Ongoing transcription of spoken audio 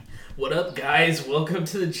What up, guys? Welcome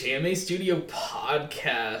to the JMAStudios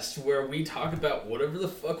podcast, where we talk about whatever the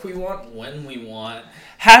fuck we want when we want.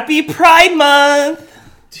 Happy Pride Month!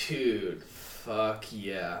 Dude, fuck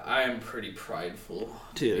yeah. I am pretty prideful,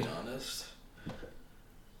 to be honest.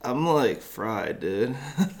 I'm like fried, dude.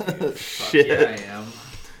 Dude, Shit. fuck yeah, I am.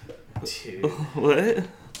 Dude. What?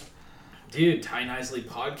 Dude, Ty Nicely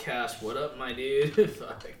podcast. What up, my dude?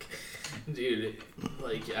 Fuck. Dude,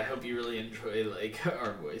 like, I hope you really enjoy, like,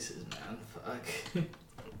 our voices, man. Fuck.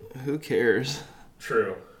 Who cares?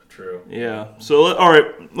 True. Yeah. So,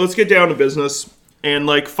 alright, let's get down to business and,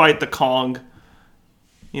 like, fight the Kong.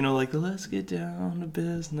 You know, like, let's get down to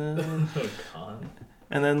business. Kong.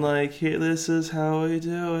 And then, like, here, this is how we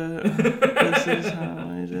do it. This is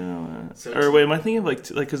how we do it. So or wait, am I thinking of, like,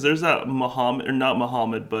 because there's that Muhammad, or not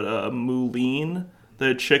Muhammad, but Moulin,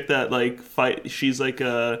 the chick that, like, she's, like,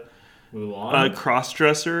 a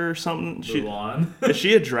cross-dresser or something. Mulan? Is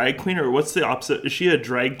she a drag queen, or what's the opposite? Is she a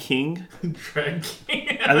drag king? Drag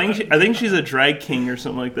king? I think she's a drag king or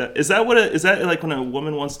something like that. Is that like when a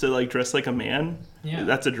woman wants to like dress like a man? Yeah.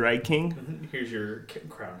 That's a drag king? Here's your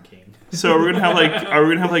crown king. So are we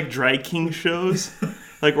gonna have like drag king shows?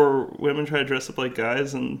 Like where women try to dress up like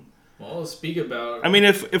guys and well, speak about I mean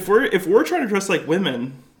if we're trying to dress like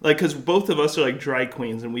women, like cuz both of us are like drag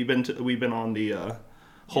queens and we've been on the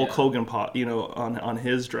Hulk Hogan on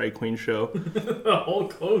his drag queen show. The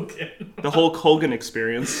Hulk Hogan. The Hulk Hogan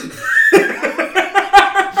experience.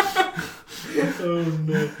 Oh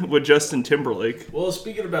no. With Justin Timberlake. Well,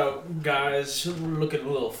 speaking about guys looking a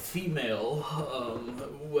little female,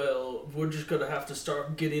 well, we're just gonna have to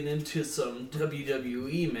start getting into some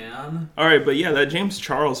WWE, man. Alright, but yeah, that James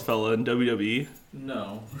Charles fella in WWE.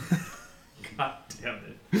 No. God damn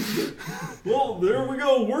it. Well, there we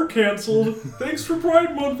go. We're canceled. Thanks for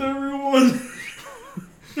Pride Month, everyone.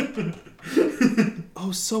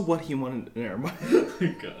 Oh, so what he wanted... Never mind.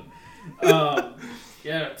 God.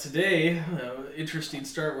 Yeah, today, interesting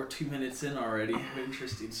start. We're 2 minutes in already.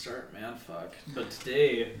 Interesting start, man. Fuck. But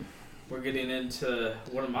today, we're getting into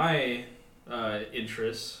one of my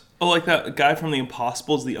interests. Oh, like that guy from The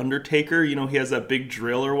Impossibles, The Undertaker? You know, he has that big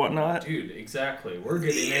drill or whatnot? Dude, exactly. We're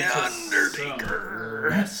getting into Undertaker.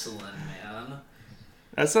 Some wrestling, man.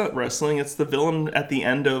 That's not wrestling. It's the villain at the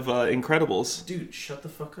end of Incredibles. Dude, shut the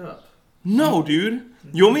fuck up. No, dude.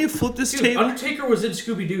 You want me to flip this table? Undertaker was in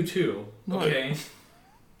Scooby-Doo, too. Okay.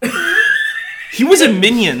 He was in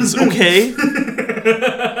Minions, okay?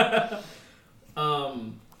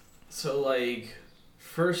 So, like,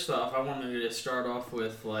 first off, I wanted to start off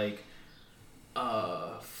with, like,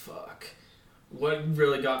 what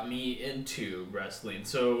really got me into wrestling.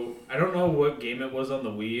 So, I don't know what game it was on the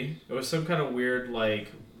Wii. It was some kind of weird,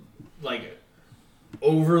 like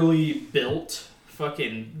overly built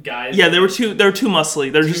fucking guys. Yeah, they were too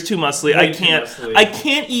muscly. They're just too muscly. I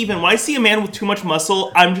can't even. When I see a man with too much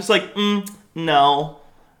muscle, I'm just like, no.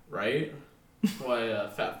 Right? Why,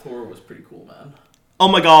 Fat Thor was pretty cool, man. Oh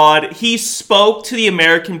my god, he spoke to the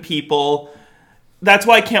American people. That's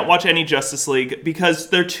why I can't watch any Justice League, because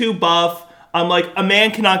they're too buff. I'm like, a man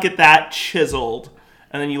cannot get that chiseled.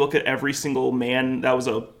 And then you look at every single man that was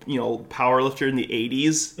a power lifter in the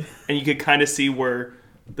 80s, and you could kind of see where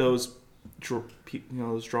those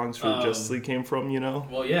drawings for Justice League came from,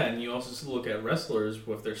 Well, yeah, and you also look at wrestlers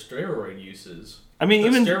with their steroid uses. I mean,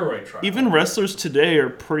 even wrestlers today are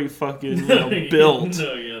pretty fucking built.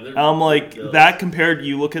 No, yeah, I'm like built. That compared.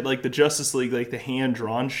 You look at like the Justice League, like the hand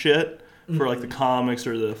drawn shit for like the comics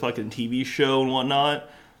or the fucking TV show and whatnot.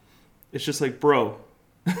 It's just like, bro,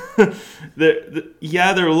 they're a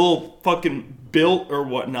little fucking built or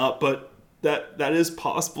whatnot, but that is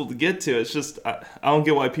possible to get to. It's just I don't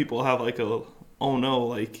get why people have like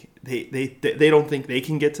they don't think they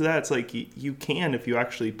can get to that. It's like you can if you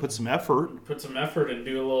actually put some effort. Put some effort and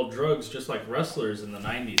do a little drugs, just like wrestlers in the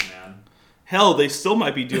 90s, man. Hell, they still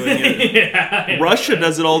might be doing it. Yeah, Russia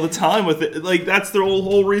does it all the time with it. Like that's the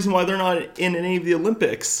whole reason why they're not in any of the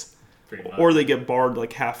Olympics. Or they get barred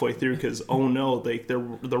like halfway through because they're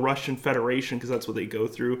the Russian Federation, because that's what they go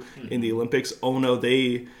through in the Olympics. Oh no,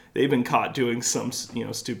 they've been caught doing some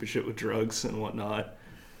stupid shit with drugs and whatnot.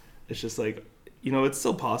 It's just like, it's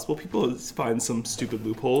still possible. People find some stupid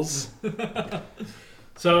loopholes.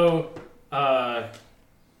 So,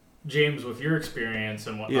 James, with your experience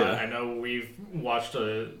and whatnot, I know we've watched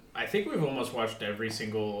I think we've almost watched every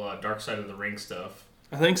single Dark Side of the Ring stuff.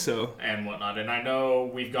 I think so. And whatnot. And I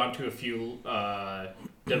know we've gone to a few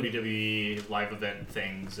WWE live event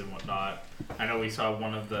things and whatnot. I know we saw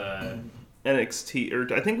one of the NXT,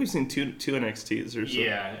 or I think we've seen two NXTs or something.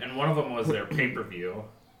 Yeah, and one of them was their pay-per-view.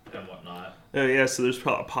 and whatnot. Oh yeah, so there's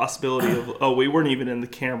probably a possibility of we weren't even in the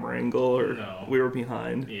camera angle, or No. we were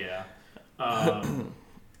behind. Yeah.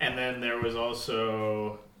 And then there was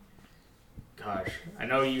also, gosh, I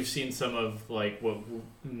know you've seen some of like what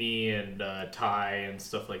me and Ty and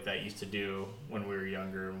stuff like that used to do when we were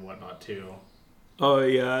younger and whatnot too. Oh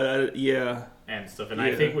yeah, yeah. And stuff, and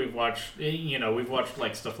I think we've watched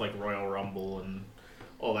like stuff like Royal Rumble and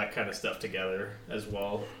all that kind of stuff together as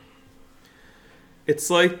well.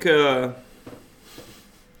 It's like, I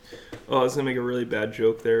was gonna make a really bad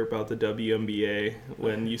joke there about the WNBA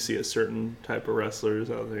when you see a certain type of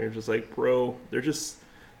wrestlers out there, just like, bro, they're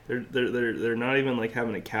not even like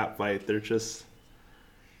having a cat fight.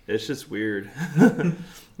 It's just weird. And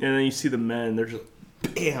then you see the men, they're just,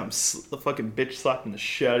 bam, the fucking bitch slapping the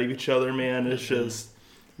shit out of each other, man. It's just,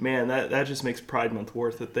 man, that just makes Pride Month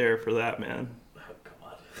worth it there for that, man. Oh,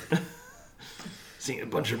 God. Seeing a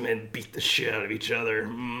bunch of men beat the shit out of each other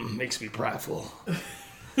makes me prideful.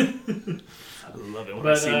 I love it when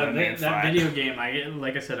I see my man fight. That video game,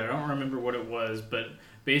 like I said, I don't remember what it was, but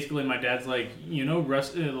basically my dad's like,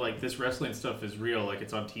 like this wrestling stuff is real, like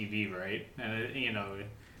it's on TV, right? And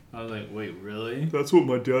I was like, wait, really? That's what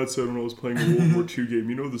my dad said when I was playing a World War II game.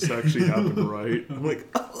 You know this actually happened, right? I'm like,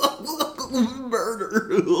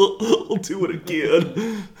 murder. I'll do it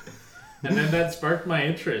again. And then that sparked my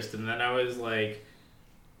interest, and then I was like,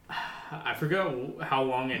 I forgot how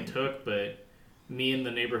long it took, but me and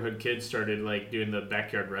the neighborhood kids started like doing the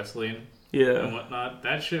backyard wrestling and whatnot.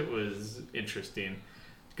 That shit was interesting.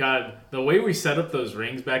 God, the way we set up those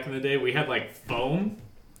rings back in the day, we had like foam.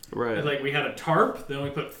 Right. And, like we had a tarp, then we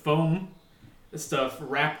put foam stuff,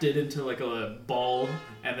 wrapped it into like a ball,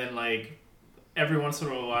 and then like every once in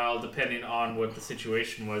a while, depending on what the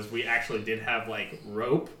situation was, we actually did have like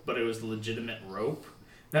rope, but it was legitimate rope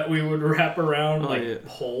that we would wrap around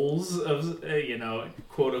poles of,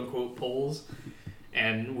 quote unquote poles,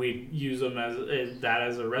 and we'd use them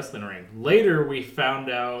as a wrestling ring. Later, we found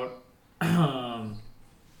out, I'm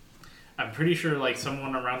pretty sure like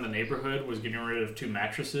someone around the neighborhood was getting rid of 2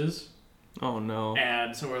 mattresses. Oh no.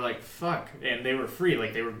 And so we're like, fuck. And they were free,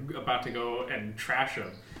 like they were about to go and trash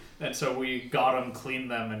them. And so we got them, cleaned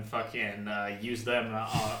them, and fucking used them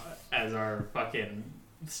as our fucking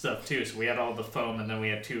stuff too. So we had all the foam, and then we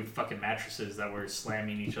had 2 fucking mattresses that were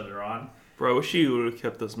slamming each other on. Bro, I wish you would have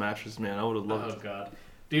kept those mattresses, man. I would have loved it. Oh, God.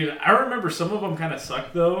 Dude, I remember some of them kind of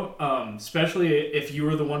sucked, though. Especially if you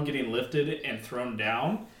were the one getting lifted and thrown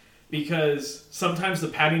down. Because sometimes the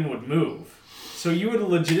padding would move. So you would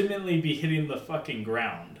legitimately be hitting the fucking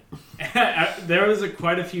ground. There was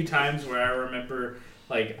quite a few times where I remember...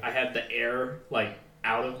 Like, I had the air, like,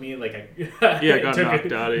 out of me. Like, got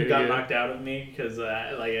knocked out of you. Got knocked out of me because,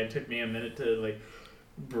 it took me a minute to, like,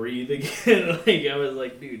 breathe again. Like, I was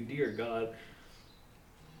like, dude, dear God.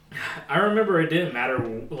 I remember it didn't matter,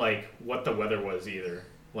 like, what the weather was either.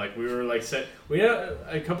 Like, we were, like, we had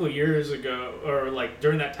a couple of years ago, or, like,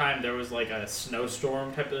 during that time, there was, like, a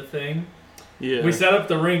snowstorm type of thing. Yeah. We set up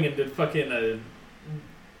the ring and did fucking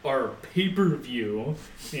our pay-per-view,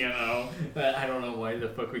 I don't know why the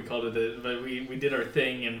fuck we called it, but we did our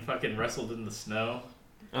thing and fucking wrestled in the snow.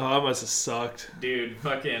 Oh, that must have sucked. Dude,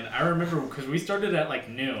 fucking, I remember, because we started at, like,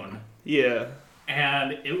 noon. Yeah.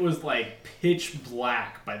 And it was, like, pitch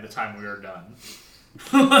black by the time we were done.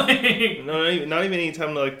 Like, not even any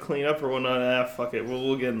time to, like, clean up or whatnot. Fuck it,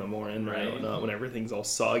 we'll get in the morning, right? When everything's all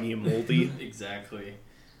soggy and moldy. Exactly.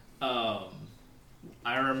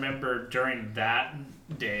 I remember during that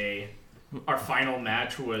day, our final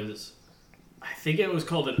match was, I think it was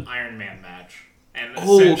called an Iron Man match. And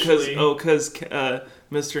because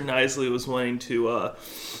Mr. Knisley was wanting to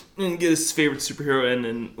get his favorite superhero in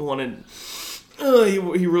and wanted,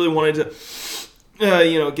 he really wanted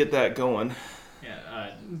to, get that going.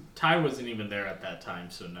 Yeah, Ty wasn't even there at that time,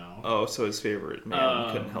 so no. Oh, so his favorite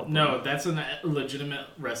man couldn't help him. No, that's a legitimate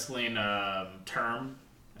wrestling term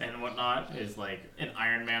and whatnot, is like an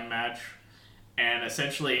Iron Man match. And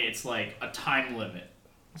essentially it's like a time limit.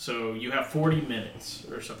 So you have 40 minutes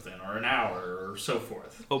or something, or an hour, or so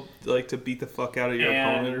forth. Oh, like to beat the fuck out of your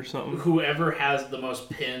opponent or something? Whoever has the most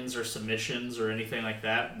pins or submissions or anything like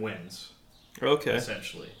that wins. Okay.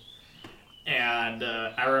 Essentially. And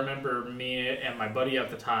I remember me and my buddy at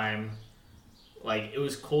the time, like, it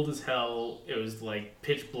was cold as hell. It was like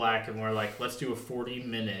pitch black, and we're like, let's do a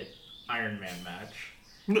 40-minute Iron Man match.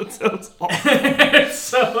 That sounds awful.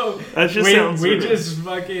 So that just sounds we just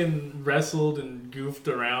fucking wrestled and goofed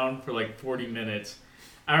around for like 40 minutes.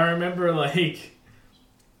 I remember like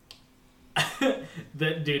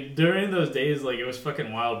That dude, during those days, like, it was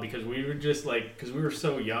fucking wild because we were just like, because we were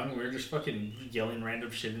so young, we were just fucking yelling random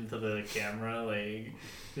shit into the camera, like,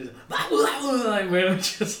 we were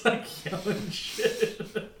just like yelling shit.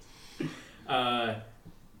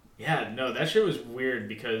 Yeah, no, that shit was weird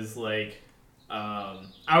because like,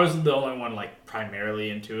 I was the only one like primarily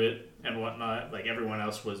into it and whatnot. Like everyone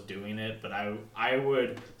else was doing it, but I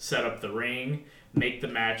would set up the ring, make the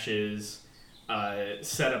matches.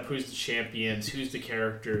 Set up who's the champions, who's the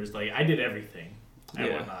characters. Like, I did everything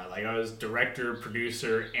and whatnot. Like, I was director,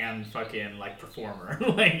 producer, and fucking, like, performer.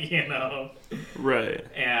 Like, you know? Right.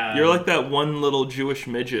 And you're like that one little Jewish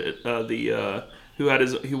midget, who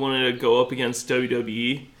wanted to go up against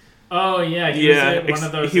WWE. Oh, yeah. He was in one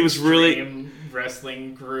of those extreme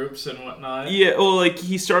wrestling groups and whatnot. Yeah, well, like,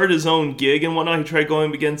 he started his own gig and whatnot. He tried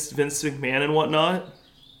going against Vince McMahon and whatnot.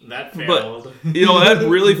 That failed. But, you know, that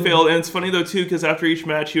really failed. And it's funny, though, too, because after each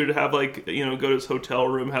match, he would have, like, you know, go to his hotel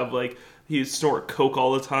room, have, like, he'd snort coke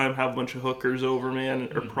all the time, have a bunch of hookers over, man,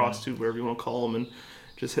 or prostitutes, whatever you want to call them, and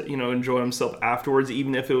just, you know, enjoy himself afterwards,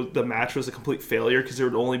 even if the match was a complete failure, because there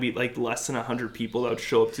would only be, like, less than 100 people that would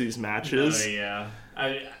show up to these matches. Oh, yeah.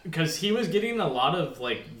 Because he was getting a lot of,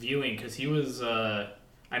 like, viewing, because he was, I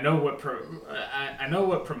know what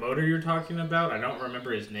promoter you're talking about. I don't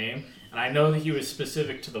remember his name. And I know that he was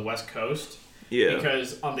specific to the West Coast. Yeah.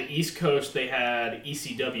 Because on the East Coast, they had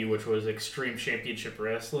ECW, which was Extreme Championship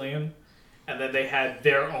Wrestling. And then they had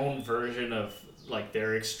their own version of, like,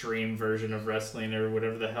 their extreme version of wrestling or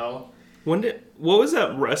whatever the hell. What was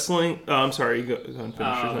that wrestling? I'm sorry, go and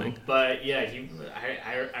finish your thing. But yeah,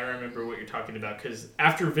 I remember what you're talking about because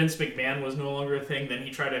after Vince McMahon was no longer a thing, then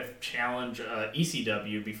he tried to challenge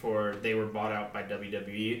ECW before they were bought out by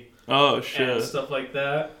WWE. Oh shit! And stuff like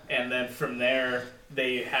that, and then from there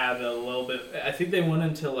they had a little bit. I think they went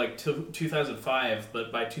until like 2005,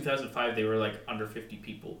 but by 2005 they were like under 50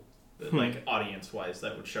 people. Like audience-wise,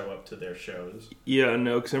 that would show up to their shows. Yeah,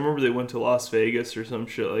 no, because I remember they went to Las Vegas or some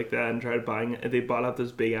shit like that and tried buying it. They bought out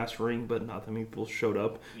this big-ass ring, but not that many people showed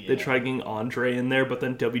up. Yeah. They tried getting Andre in there, but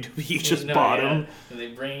then WWE just bought him. And they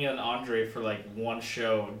bring in Andre for, like, one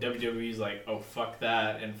show. WWE's like, oh, fuck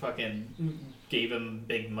that, and fucking gave him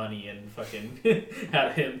big money and fucking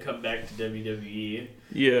had him come back to WWE.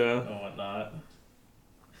 Yeah. And whatnot.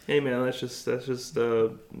 Hey, man, that's just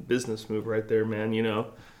a business move right there, man, you know?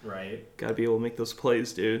 Right. Gotta be able to make those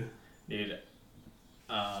plays, dude. Dude,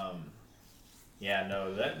 yeah,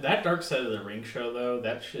 no, that Dark Side of the Ring show, though,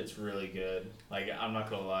 that shit's really good. Like, I'm not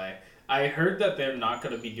gonna lie. I heard that they're not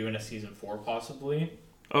gonna be doing a season 4, possibly.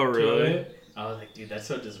 Oh, really? I was like, dude, that's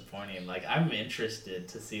so disappointing. Like, I'm interested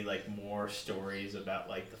to see, like, more stories about,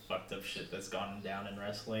 like, the fucked up shit that's gone down in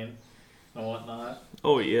wrestling and whatnot.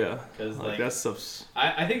 Oh, yeah. Because, like, that stuff's...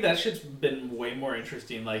 I think that shit's been way more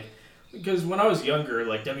interesting, like... Because when I was younger,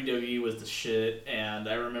 like, WWE was the shit, and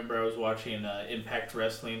I remember I was watching Impact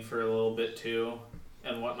Wrestling for a little bit, too,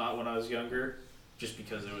 and whatnot when I was younger, just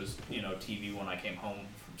because it was, you know, TV when I came home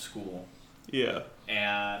from school. Yeah.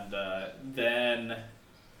 And then,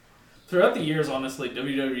 throughout the years, honestly,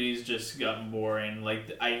 WWE's just gotten boring.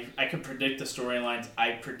 Like, I can predict the storylines,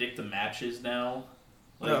 I predict the matches now.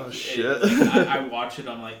 Like, oh, shit. I watch it,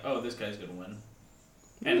 I'm like, oh, this guy's gonna win.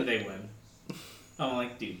 And they win. I'm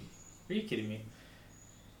like, dude. Are you kidding me?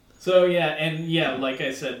 So yeah, like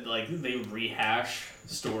I said, like they rehash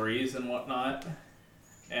stories and whatnot.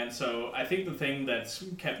 And so I think the thing that's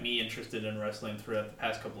kept me interested in wrestling throughout the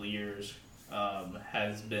past couple of years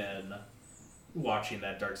has been watching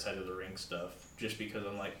that Dark Side of the Ring stuff. Just because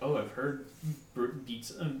I'm like, oh, I've heard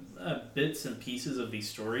bits and pieces of these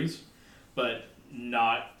stories, but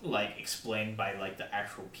not like explained by like the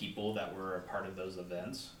actual people that were a part of those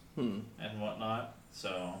events and whatnot.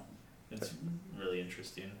 So. It's really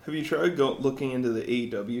interesting. Have you tried looking into the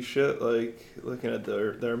AEW shit, like looking at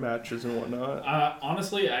their matches and whatnot?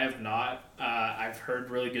 Honestly, I have not. I've heard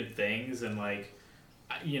really good things, and like,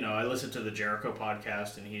 you know, I listened to the Jericho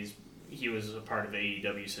podcast, and he was a part of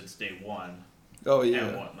AEW since day one. Oh yeah,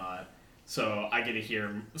 and whatnot. So I get to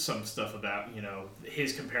hear some stuff about, you know,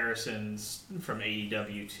 his comparisons from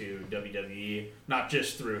AEW to WWE, not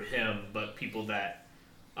just through him, but people that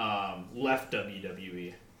left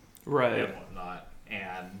WWE. Right. And whatnot,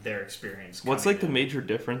 and their experience. What's like the major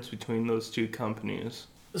difference between those two companies?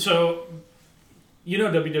 So, you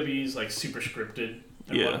know, WWE's like super scripted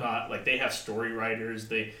and yeah. whatnot. Like they have story writers.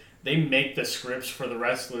 They make the scripts for the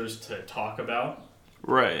wrestlers to talk about.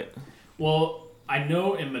 Right. Well, I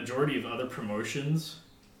know in majority of other promotions,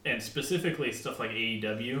 and specifically stuff like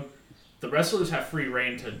AEW, the wrestlers have free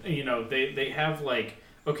reign to, you know, they have like,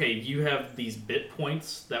 okay, you have these bit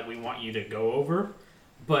points that we want you to go over.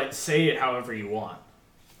 But say it however you want.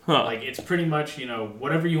 Like, it's pretty much,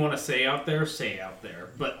 whatever you want to say out there,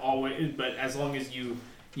 but as long as you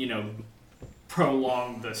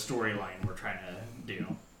prolong the storyline we're trying to do.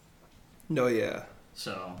 No, yeah.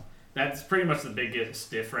 So that's pretty much the biggest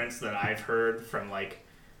difference that I've heard from like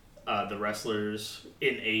the wrestlers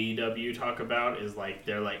in AEW talk about is like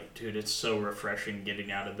they're like, dude, it's so refreshing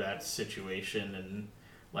getting out of that situation and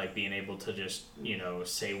like being able to just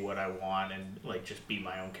say what I want and like just be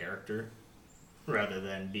my own character rather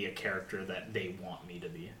than be a character that they want me to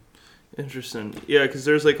be. Interesting. Yeah, because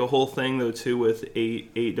there's like a whole thing though too with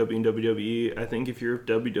AEW and WWE. I think if you're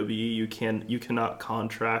WWE, you cannot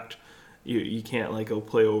contract. You can't like go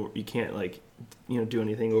play over. You can't like do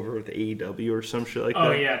anything over with AEW or some shit like that.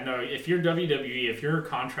 Oh yeah, no. If you're WWE, if you're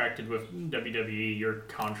contracted with WWE, you're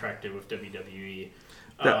contracted with WWE.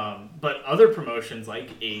 But other promotions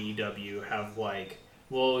like AEW have like,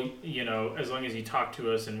 well, as long as you talk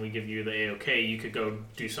to us and we give you the A-OK, you could go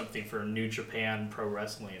do something for New Japan Pro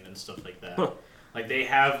Wrestling and stuff like that. Huh. Like they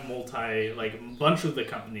have a bunch of the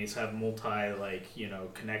companies have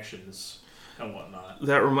connections and whatnot.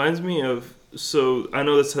 That reminds me of, so I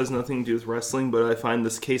know this has nothing to do with wrestling, but I find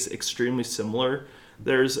this case extremely similar.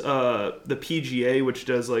 There's the PGA, which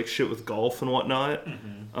does like shit with golf and whatnot.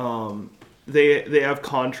 Mm-hmm. They have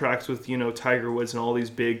contracts with Tiger Woods and all these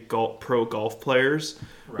big pro golf players.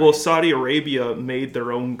 Right. Well, Saudi Arabia made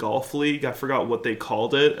their own golf league. I forgot what they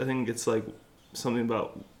called it. I think it's like something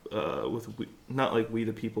about with not like We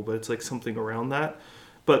the People, but it's like something around that.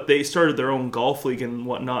 But they started their own golf league and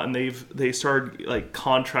whatnot, and they started like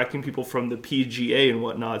contracting people from the PGA and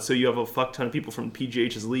whatnot. So you have a fuck ton of people from the PGA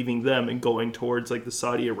just leaving them and going towards like the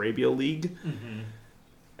Saudi Arabia league. Mm-hmm.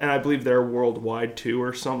 And I believe they're worldwide too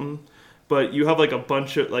or something. But you have like a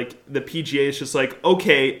bunch of like the PGA is just like,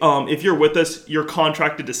 okay, if you're with us, you're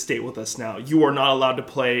contracted to stay with us now. You are not allowed to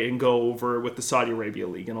play and go over with the Saudi Arabia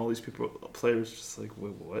league. And all these players just like,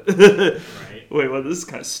 wait, what? Right. Wait, what? This is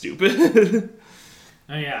kind of stupid.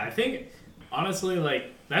 Oh, yeah, I think, honestly,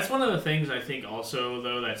 like, that's one of the things I think also,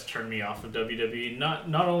 though, that's turned me off of WWE.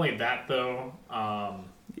 Not only that, though.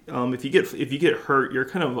 If you get hurt, you're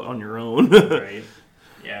kind of on your own. Right.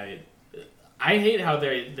 Yeah. I hate how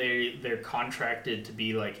they're contracted to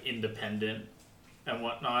be, like, independent and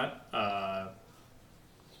whatnot.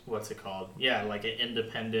 What's it called? Yeah, like an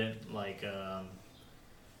independent, like,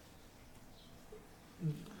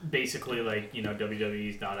 basically, like,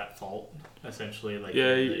 WWE's not at fault, essentially. Like,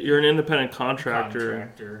 yeah, you're an independent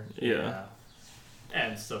contractor. Yeah.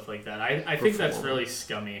 And stuff like that. I think that's really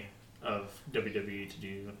scummy of WWE to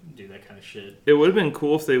do that kind of shit. It would have been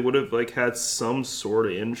cool if they would have like had some sort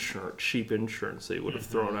of insurance, cheap insurance they would have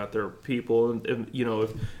thrown at their people. And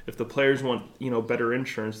if the players want better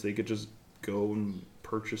insurance, they could just go and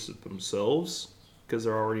purchase it themselves because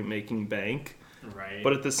they're already making bank. Right.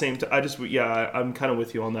 But at the same time, I'm kind of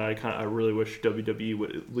with you on that. I really wish WWE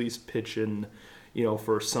would at least pitch in,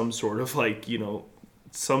 for some sort of like,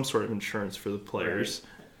 some sort of insurance for the players. Right.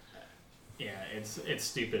 Yeah, it's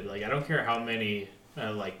stupid. Like, I don't care how many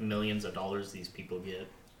like millions of dollars these people get.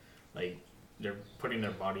 Like, they're putting their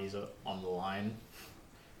bodies on the line.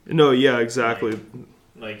 No, yeah, exactly.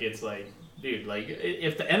 Like it's like, dude, like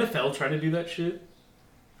if the NFL tried to do that shit,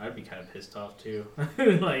 I'd be kind of pissed off too.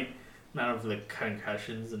 Like. Not of the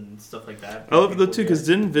concussions and stuff like that. I love that too, because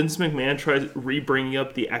didn't Vince McMahon try re-bringing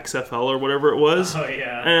up the XFL or whatever it was? Oh,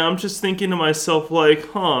 yeah. And I'm just thinking to myself,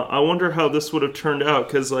 like, I wonder how this would have turned out,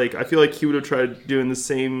 because, like, I feel like he would have tried doing the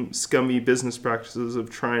same scummy business practices of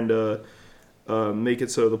trying to make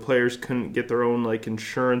it so the players couldn't get their own, like,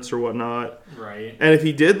 insurance or whatnot. Right. And if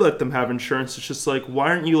he did let them have insurance, it's just like, why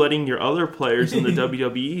aren't you letting your other players in the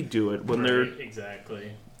WWE do it when they're...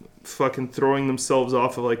 Exactly. Fucking throwing themselves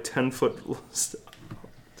off of like 10 foot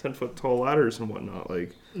tall ladders and whatnot.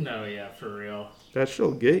 Like, no, yeah, for real. That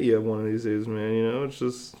shit'll get you one of these days, man. It's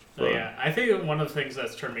just. So, yeah, I think one of the things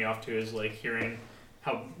that's turned me off too is like hearing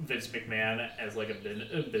how Vince McMahon, as like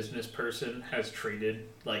a business person, has treated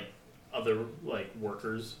like other like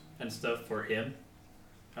workers and stuff for him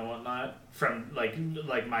and whatnot. From like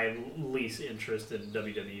my least interest in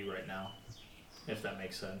WWE right now, if that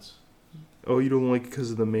makes sense. Oh, you don't like it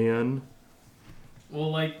because of the man? Well,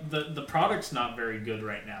 like, the product's not very good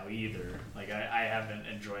right now either. Like, I haven't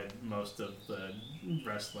enjoyed most of the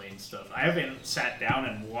wrestling stuff. I haven't sat down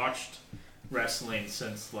and watched wrestling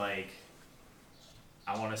since, like,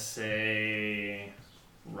 I want to say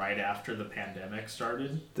right after the pandemic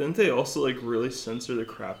started. Didn't they also like really censor the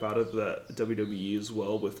crap out of that WWE as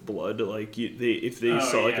well with blood? Like if they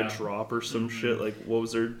saw like a drop or some shit, like what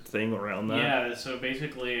was their thing around that? Yeah, so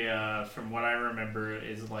basically, from what I remember,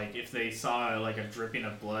 is like if they saw like a dripping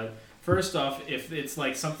of blood. First off, if it's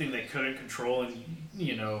like something they couldn't control and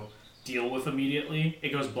deal with immediately, it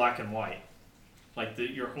goes black and white. Like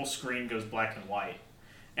your whole screen goes black and white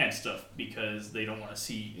and stuff because they don't want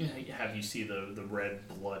to have you see the red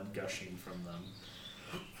blood gushing from them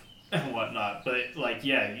and whatnot. But like,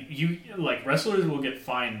 yeah, you like wrestlers will get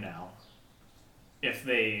fined now if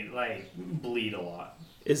they like bleed a lot.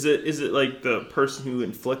 Is it like the person who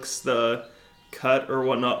inflicts the cut or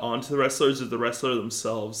whatnot onto the wrestlers, or the wrestler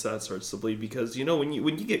themselves that starts to bleed? Because when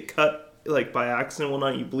you get cut like by accident and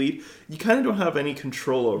whatnot, you bleed. You kind of don't have any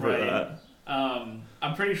control over that.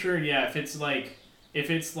 I'm pretty sure. Yeah, if it's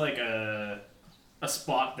like a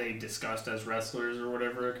spot they discussed as wrestlers or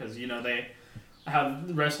whatever, because they how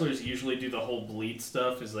wrestlers usually do the whole bleed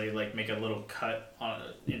stuff is they like make a little cut on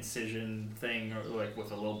an incision thing or like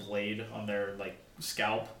with a little blade on their like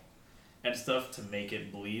scalp and stuff to make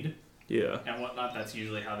it bleed. Yeah. And whatnot. That's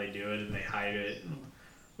usually how they do it, and they hide it.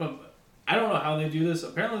 But I don't know how they do this.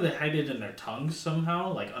 Apparently they hide it in their tongues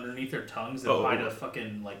somehow, like underneath their tongues. They'll hide a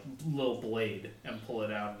fucking like little blade and pull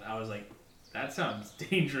it out. And I was like, that sounds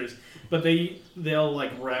dangerous. But they'll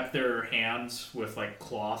like wrap their hands with like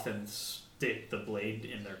cloth and stick the blade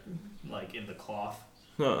in their like in the cloth.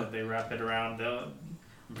 Huh. They wrap it around.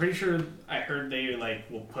 I'm pretty sure I heard they like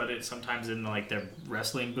will put it sometimes in like their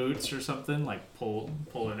wrestling boots or something. Like pull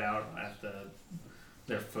it out at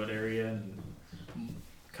their foot area and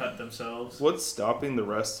cut themselves. What's stopping the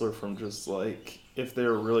wrestler from just like, if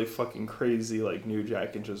they're really fucking crazy like New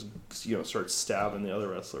Jack, and just start stabbing the other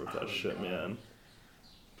wrestler with that shit, man?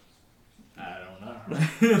 I don't know.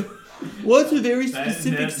 Well, it's a very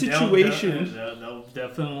specific situation. They'll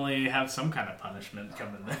definitely have some kind of punishment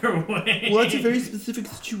coming their way. Well, it's a very specific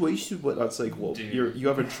situation. But that's like, well, you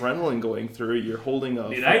have adrenaline going through it. You're holding a.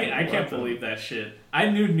 Dude, I can't believe that shit. I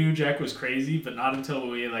knew New Jack was crazy, but not until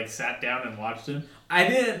we like sat down and watched him. I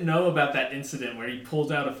didn't know about that incident where he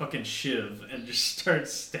pulled out a fucking shiv and just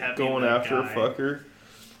starts stabbing. Going after a fucker.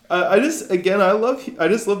 I just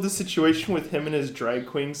love the situation with him and his drag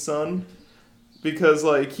queen son. Because,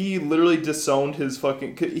 like, he literally disowned his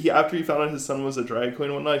fucking... after he found out his son was a drag queen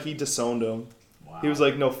and whatnot, he disowned him. Wow. He was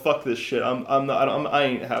like, no, fuck this shit. He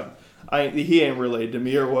ain't related to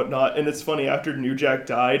me or whatnot. And it's funny, after New Jack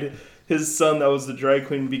died, his son that was the drag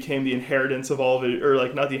queen became the inheritance of all of it. Or,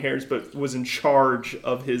 like, not the inheritance, but was in charge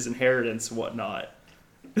of his inheritance and whatnot.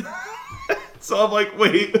 So I'm like,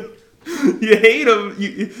 wait... You hate him,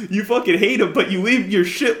 you fucking hate him, but you leave your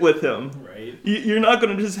shit with him. Right. You're not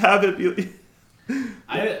going to just have it be...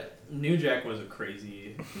 New Jack was a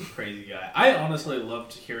crazy guy. I honestly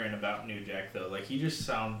loved hearing about New Jack though. Like he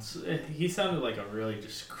sounded like a really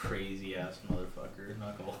just crazy ass motherfucker.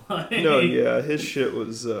 Not gonna lie. No, yeah, his shit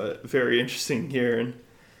was very interesting hearing.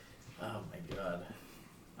 Oh my god.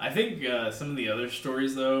 I think some of the other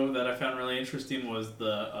stories though that I found really interesting was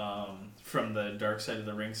the from the Dark Side of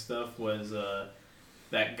the Ring stuff was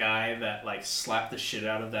that guy that like slapped the shit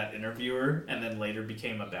out of that interviewer and then later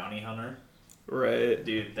became a bounty hunter. Right.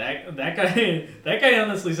 Dude, that guy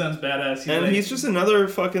honestly sounds badass. He's just another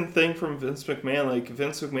fucking thing from Vince McMahon. Like,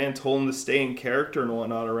 Vince McMahon told him to stay in character and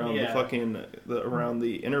whatnot around around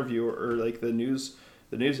the interviewer, or like the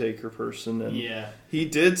newsacre person. And he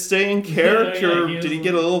did stay in character. Did he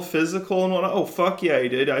get a little physical and whatnot? Oh, fuck yeah, he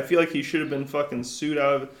did. I feel like he should have been fucking sued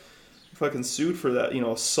for that,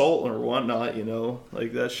 assault or whatnot,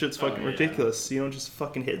 Like, that shit's fucking ridiculous. You don't just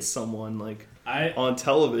fucking hit someone, like... on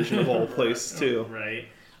television of all places too. Right.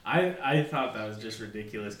 I thought that was just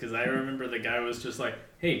ridiculous because I remember the guy was just like,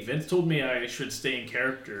 "Hey, Vince told me I should stay in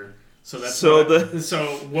character, so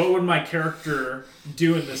what would my character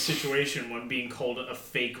do in this situation when being called a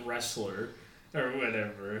fake wrestler or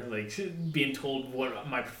whatever? Like being told what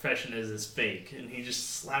my profession is fake," and he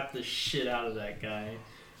just slapped the shit out of that guy.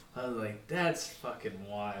 I was like, that's fucking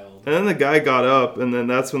wild. And then the guy got up, and then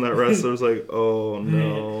that's when that wrestler was like, oh,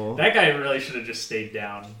 no. That guy really should have just stayed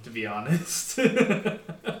down, to be honest.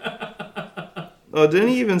 Oh, didn't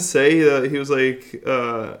he even say that he was like,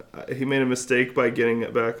 he made a mistake by getting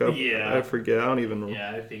it back up? Yeah. I forget. I don't even know.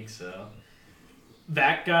 Yeah, I think so.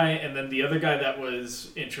 That guy, and then the other guy that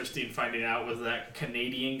was interesting finding out was that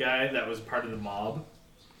Canadian guy that was part of the mob.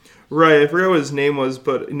 Right, I forgot what his name was,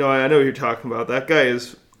 but no, I know what you're talking about. That guy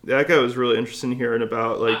was really interesting hearing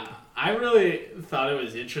about, like... I really thought it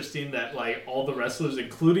was interesting that, like, all the wrestlers,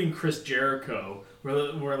 including Chris Jericho,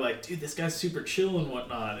 we're like, dude, this guy's super chill and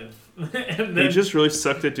whatnot, and then he just really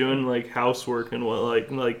sucked at doing like housework and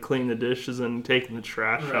like cleaning the dishes and taking the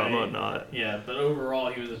trash out and whatnot. Yeah, but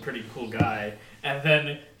overall he was a pretty cool guy. And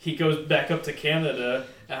then he goes back up to Canada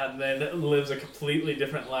and then lives a completely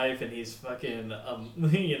different life, and he's fucking a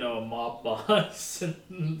mob boss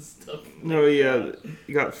and stuff. No, yeah,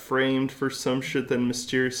 he got framed for some shit, then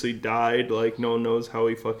mysteriously died. Like, no one knows how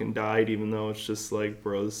he fucking died, even though it's just like,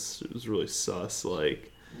 bro, this was really sus.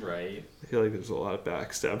 Like, right. I feel like there's a lot of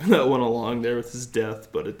backstabbing that went along there with his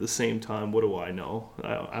death, but at the same time, what do I know?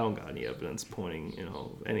 I don't got any evidence pointing,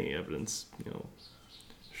 any evidence,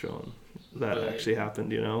 showing that actually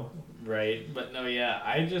happened, Right, but no, yeah,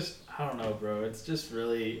 I don't know, bro. It's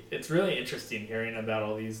really interesting hearing about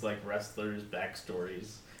all these like wrestlers'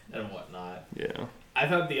 backstories and whatnot. Yeah. I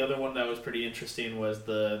thought the other one that was pretty interesting was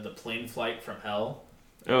the plane flight from hell.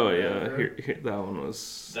 Oh yeah, that one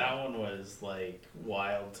was like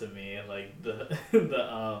wild to me. Like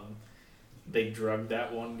they drugged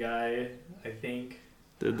that one guy, I think.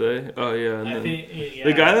 Did they? Oh yeah. And yeah.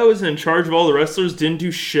 The guy that was in charge of all the wrestlers didn't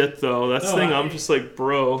do shit though. That's the thing. I'm just like,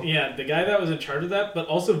 bro. Yeah, the guy that was in charge of that, but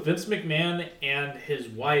also Vince McMahon and his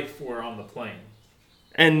wife were on the plane.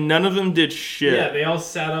 And none of them did shit. Yeah, they all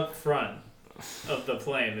sat up front of the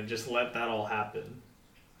plane and just let that all happen.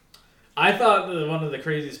 I thought that one of the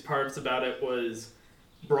craziest parts about it was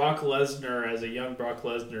Brock Lesnar, as a young Brock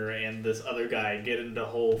Lesnar, and this other guy get into the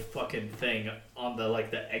whole fucking thing on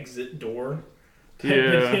the exit door.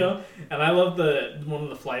 Yeah. And I love one of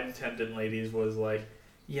the flight attendant ladies was like,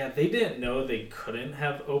 yeah, they didn't know they couldn't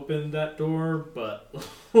have opened that door, but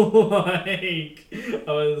like, I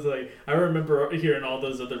was like, I remember hearing all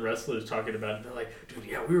those other wrestlers talking about it. They're like, dude,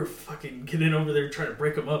 yeah, we were fucking getting over there trying to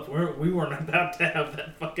break them up. We weren't about to have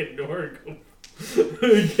that fucking door go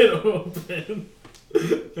get open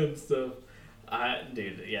and stuff.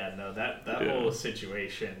 That whole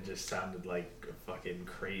situation just sounded like a fucking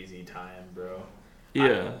crazy time, bro.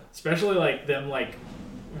 Yeah. Especially like them, like,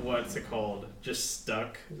 what's it called? Just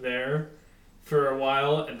stuck there for a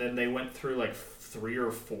while, and then they went through like 3 or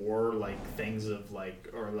 4 like things of like,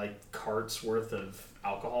 or like carts worth of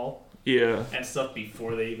alcohol. Yeah. And stuff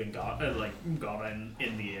before they even got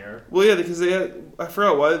in the air. Well, yeah, because I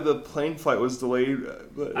forgot why the plane flight was delayed.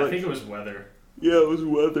 But, I think it was weather. Yeah, it was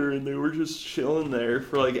weather, and they were just chilling there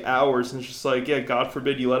for like hours, and it's just like, yeah, God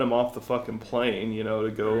forbid you let them off the fucking plane,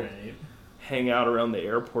 to go hang out around the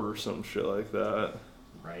airport or some shit like that.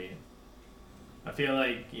 Right. I feel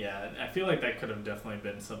like that could have definitely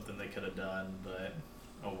been something they could have done, but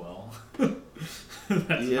oh well.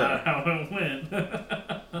 That's not how it went.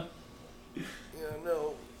 Yeah,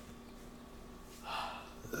 no.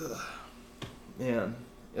 Man,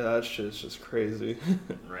 yeah, that shit is just crazy.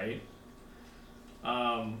 Right.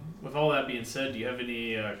 With all that being said, do you have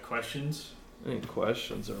any questions? Any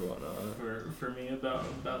questions or whatnot? For me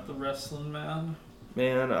about the wrestling, man?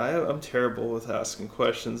 Man, I'm terrible with asking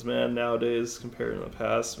questions, man, nowadays compared to the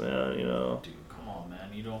past, man, Dude, come on,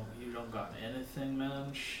 man. You don't got anything,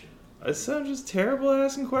 man? Shit. I said I'm just terrible at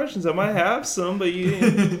asking questions. I might have some, but you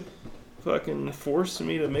didn't fucking force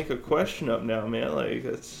me to make a question up now, man. Like,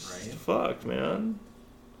 it's fucked, man.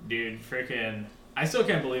 Dude, freaking... I still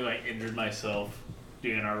can't believe I injured myself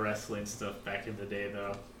doing our wrestling stuff back in the day,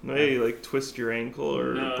 though. No, you like twist your ankle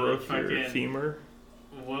or broke your femur?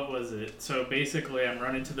 What was it? So basically, I'm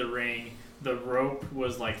running to the ring. The rope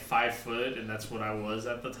was like 5 foot, and that's what I was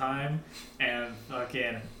at the time. And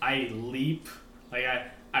fucking, I leap. Like,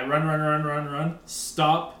 I run,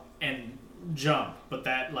 stop, and jump. But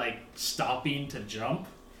that, like, stopping to jump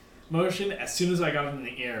motion, as soon as I got in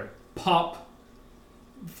the air, pop,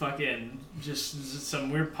 fucking just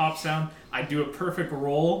some weird pop sound. I do a perfect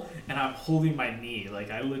roll, and I'm holding my knee.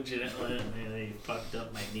 Like, I legitimately fucked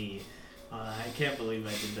up my knee. I can't believe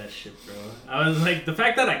I did that shit, bro. I was like, the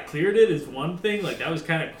fact that I cleared it is one thing. Like, that was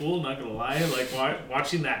kind of cool, not gonna lie. Like,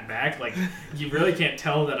 watching that back, like, you really can't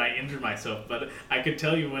tell that I injured myself. But I could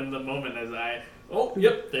tell you when the moment as oh,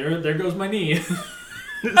 yep, there goes my knee.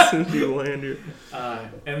 As soon as you land here.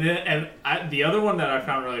 The other one that I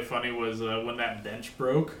found really funny was when that bench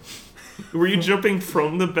broke. Were you jumping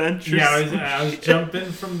from the bench? Yeah, I was jumping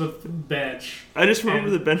from the bench. I just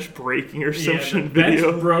remember the bench breaking or some shit. The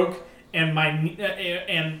bench broke, and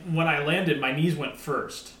and when I landed, my knees went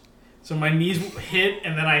first. So my knees hit,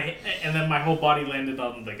 and then my whole body landed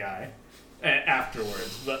on the guy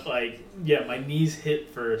afterwards. But like, yeah, my knees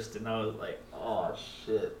hit first, and I was like, oh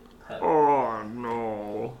shit. Oh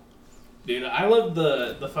no. Dude, I love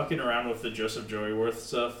the fucking around with the Joseph Joyworth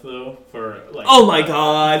stuff though. For like, oh my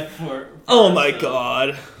god. For oh my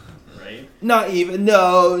god. Right? Not even.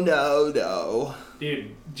 No.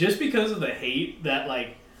 Dude, just because of the hate that,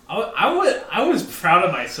 like, I was proud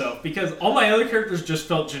of myself because all my other characters just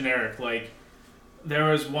felt generic. Like, there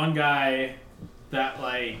was one guy that,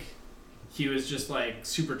 like, he was just, like,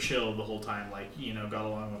 super chill the whole time, like, you know, got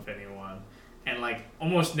along with anyone. And, like,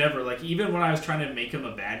 almost never, like, even when I was trying to make him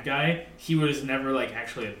a bad guy, he was never, like,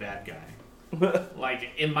 actually a bad guy.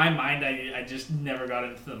 Like, in my mind, I just never got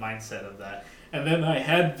into the mindset of that. And then I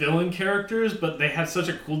had villain characters, but they had such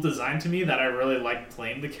a cool design to me that I really liked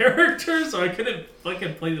playing the characters, so I couldn't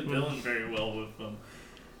fucking play the villain very well with them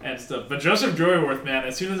and stuff. But Joseph Joyworth, man,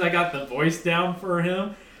 as soon as I got the voice down for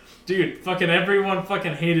him, dude, fucking everyone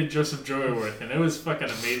fucking hated Joseph Joyworth, and it was fucking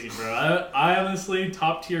amazing, bro. I honestly,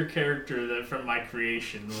 top tier character that from my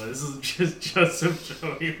creation was just Joseph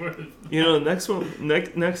Joyworth. You know,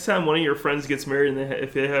 next time one of your friends gets married, and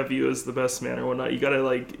if they have you as the best man or whatnot, you gotta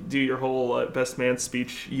like do your whole best man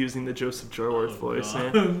speech using the Joseph Joyworth voice.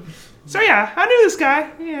 Yeah. So yeah, I knew this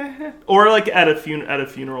guy. Yeah, or like at a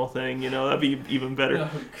funeral thing, you know, that'd be even better.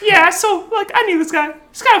 Oh, yeah, so like I knew this guy.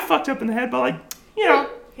 He's kind of fucked up in the head, but like, you know.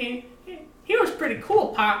 He was pretty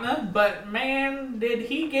cool, partner, but man, did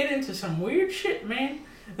he get into some weird shit, man.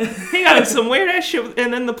 He got into some weird ass shit,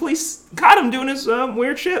 and then the police caught him doing his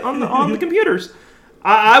weird shit on the computers.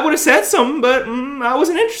 I would have said something, but I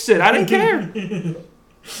wasn't interested. I didn't care.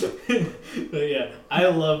 But yeah, I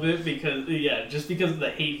love it because, just because of the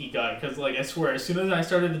hate he got. Because, like, I swear, as soon as I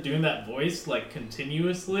started doing that voice, like,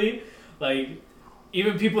 continuously, like,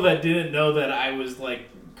 even people that didn't know that I was, like,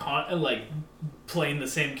 playing the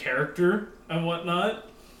same character and whatnot,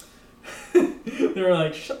 they were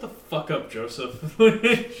like, "Shut the fuck up, Joseph."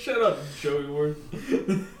 Shut up, Joey Ward.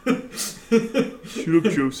 Shut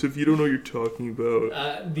up, Joseph. You don't know what you're talking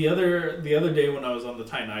about. The other day when I was on the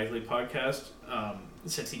Ty Knightley podcast,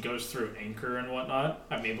 since he goes through Anchor and whatnot,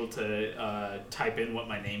 I'm able to type in what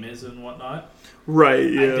my name is and whatnot.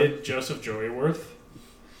 Right, yeah. I did Joseph Joyworth.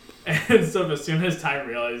 And so as soon as Ty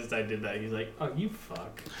realized I did that, he's like, "Oh, you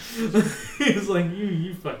fuck." He's like,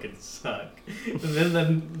 you fucking suck. And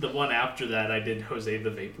then the one after that, I did Jose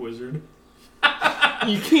the Vape Wizard.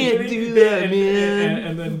 You can't do that, man.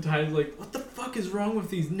 And then Ty's like, "What the fuck is wrong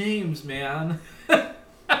with these names, man?" They're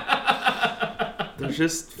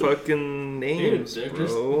just fucking names, dude, they're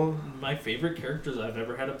bro. Just my favorite characters I've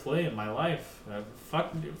ever had to play in my life.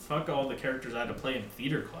 Fuck all the characters I had to play in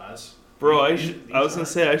theater class. Bro, I was gonna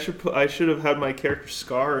say I should have had my character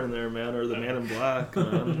Scar in there, man, or the Man in Black,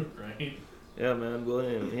 man. Right? Yeah, man,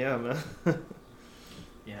 William. Yeah, man.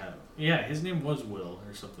 yeah. His name was Will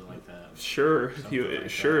or something like that. Sure,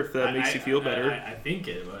 if that makes you feel better. I think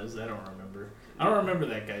it was. I don't remember. I don't remember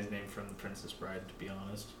that guy's name from The Princess Bride, to be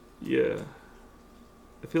honest. Yeah,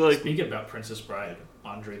 I feel like. Speaking about Princess Bride,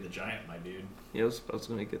 Andre the Giant, my dude. Yeah, I was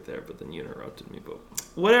gonna get there, but then you interrupted me. But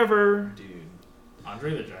whatever. Dude,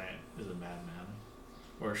 Andre the Giant is a madman,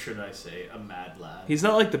 or should I say, a mad lad. He's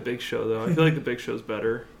not like the Big Show though. I feel like the Big Show's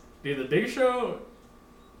better. Dude, the Big Show.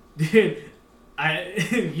 Dude,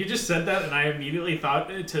 you just said that, and I immediately thought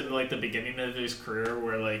to like the beginning of his career,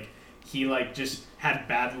 where like he like just had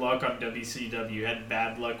bad luck on WCW, had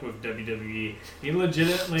bad luck with WWE. He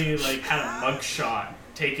legitimately like had a mugshot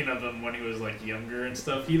taken of him when he was like younger and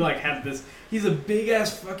stuff. He like had this. He's a big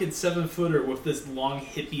ass fucking 7-footer with this long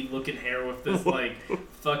hippie looking hair with this like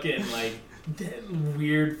fucking like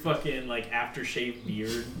weird fucking like aftershave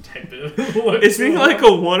beard type of look. Is he like a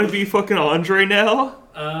wannabe fucking Andre now?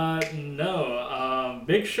 No.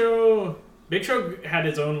 Big Show had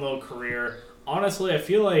his own little career. Honestly, I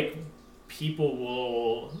feel like people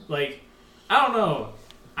will like, I don't know.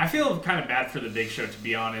 I feel kind of bad for the Big Show, to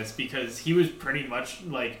be honest, because he was pretty much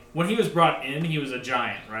like, when he was brought in, he was a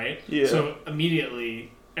giant, right? Yeah. So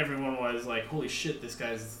immediately everyone was like, "Holy shit, this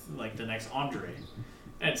guy's like the next Andre,"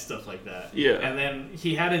 and stuff like that. Yeah. And then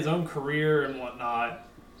he had his own career and whatnot,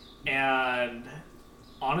 and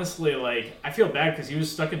honestly, like, I feel bad because he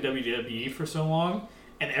was stuck in WWE for so long,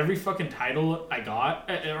 and every fucking title I got,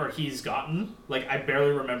 or he's gotten, like, I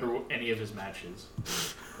barely remember any of his matches.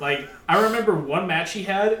 Like, I remember one match he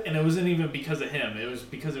had, and it wasn't even because of him. It was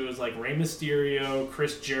because it was, like, Rey Mysterio,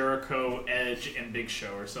 Chris Jericho, Edge, and Big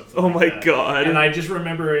Show or something like that. Oh, my God. And I just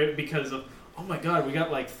remember it because of, oh, my God, we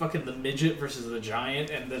got, like, fucking the midget versus the giant,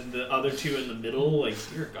 and then the other two in the middle. Like,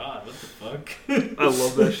 dear God, what the fuck? I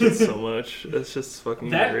love that shit so much. It's just fucking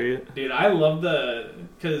great. Dude, I love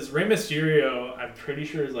because Rey Mysterio, I'm pretty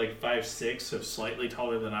sure, is, like, 5'6", so slightly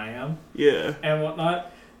taller than I am. Yeah. And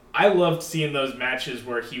whatnot. I loved seeing those matches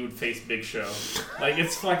where he would face Big Show. Like,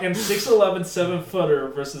 it's fucking 6'11", 7-footer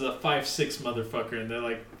versus a 5'6" motherfucker, and they're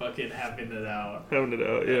like fucking having it out. Yeah.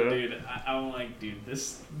 Dude, I'm like, dude,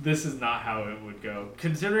 this is not how it would go.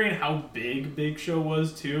 Considering how big Show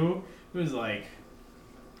was too, it was like,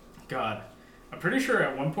 God, I'm pretty sure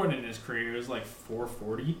at one point in his career it was like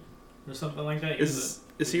 440 or something like that. Is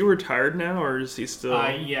he retired now, or is he still?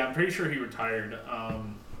 Yeah, I'm pretty sure he retired.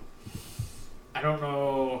 I don't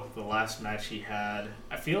know the last match he had.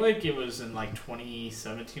 I feel like it was in like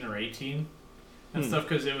 2017 or 18 and stuff,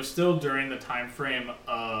 because it was still during the time frame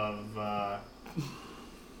of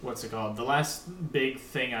what's it called? The last big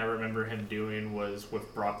thing I remember him doing was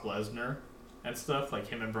with Brock Lesnar and stuff. Like,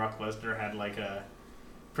 him and Brock Lesnar had like a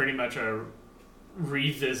pretty much a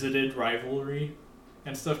revisited rivalry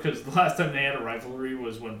and stuff, because the last time they had a rivalry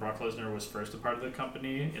was when Brock Lesnar was first a part of the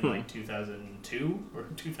company in like 2002 or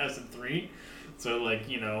 2003. So, like,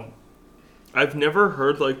 you know, I've never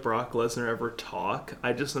heard like Brock Lesnar ever talk.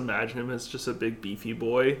 I just imagine him as just a big beefy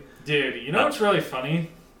boy. Dude, you know what's really funny?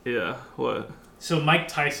 Yeah, what? So Mike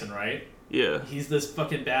Tyson, right? Yeah. He's this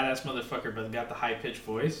fucking badass motherfucker, but got the high pitched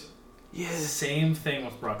voice. Yeah. Same thing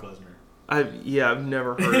with Brock Lesnar. I've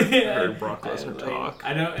never heard Brock Lesnar talk.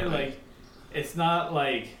 I know, like, it's not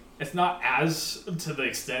as to the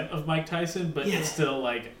extent of Mike Tyson, but it's still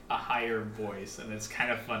like a higher voice, and it's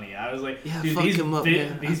kind of funny. I was like, dude, fuck him up,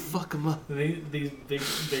 man. Fuck him up. These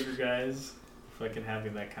bigger guys fucking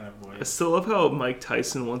having that kind of voice. I still love how Mike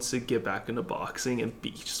Tyson wants to get back into boxing and he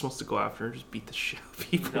just wants to go after and just beat the shit out of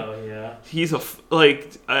people. Oh yeah. He's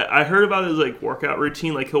I heard about his like workout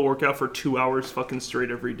routine. Like, he'll work out for 2 hours fucking straight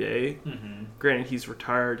every day. Mm-hmm. Granted, he's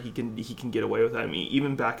retired. He can get away with that. I mean,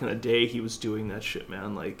 even back in the day, he was doing that shit,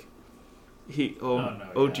 man. Like,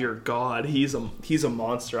 dear God, he's a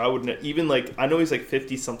monster. I wouldn't even, like, I know he's like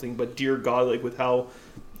 50 something, but dear God, like, with how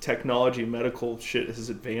technology, medical shit has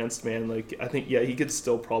advanced, man, like, I think he could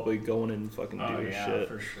still probably go in and fucking do his shit.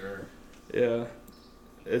 For sure. Yeah,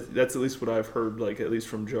 that's at least what I've heard, like, at least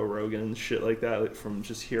from Joe Rogan and shit like that, like, from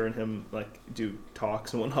just hearing him like do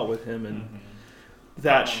talks and whatnot with him, and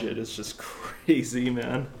that shit is just crazy,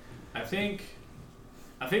 man. I think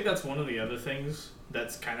that's one of the other things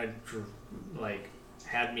that's kind of like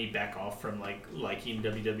had me back off from like liking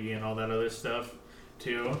WWE and all that other stuff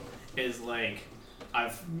too, is like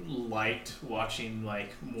I've liked watching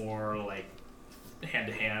like more like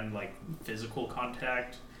hand-to-hand like physical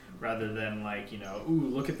contact rather than like, you know, ooh,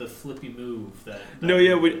 look at the flippy move that no,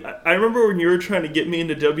 yeah, I remember when you were trying to get me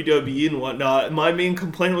into WWE and whatnot, my main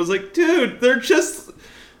complaint was like, dude,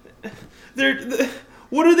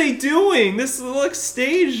 what are they doing? This is like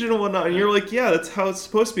staged and whatnot. And you're like, yeah, that's how it's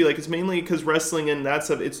supposed to be. Like, it's mainly because wrestling and that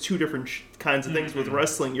stuff, it's two different kinds of things. With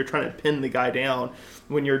wrestling, you're trying to pin the guy down.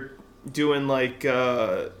 When you're doing like,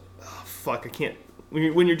 when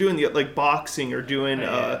you're doing the like boxing or doing,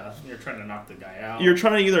 you're trying to knock the guy out. You're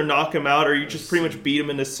trying to either knock him out or you just pretty much beat him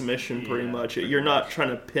into submission. Pretty much, you're not trying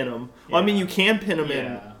to pin him. Well, I mean, you can pin him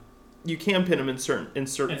in. You can pin him in certain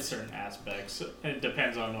aspects. It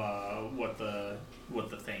depends on what the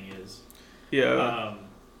thing is. Yeah.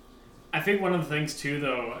 I think one of the things too,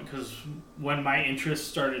 though, because when my interest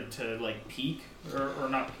started to like peak or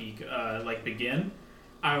not peak, like begin,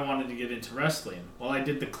 I wanted to get into wrestling. Well, I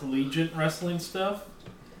did the collegiate wrestling stuff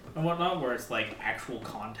and whatnot, where it's like actual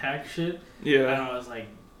contact shit. Yeah. And I was like,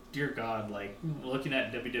 dear God, like looking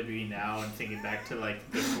at WWE now and thinking back to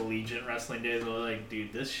like the collegiate wrestling days, I was like,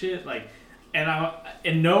 dude, this shit, like,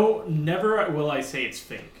 never will I say it's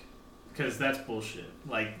fake, because that's bullshit.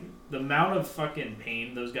 Like, the amount of fucking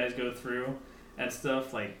pain those guys go through and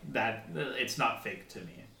stuff like that, it's not fake to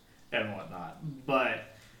me and whatnot. But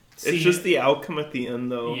it's just the outcome at the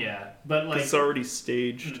end, though. Yeah, but like it's already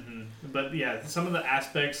staged. Mm-hmm. But yeah, some of the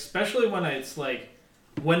aspects, especially when it's like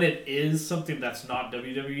when it is something that's not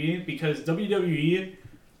WWE, because WWE,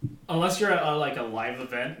 unless you're at like a live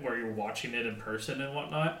event where you're watching it in person and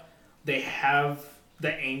whatnot, they have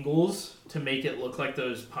the angles to make it look like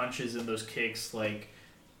those punches and those kicks like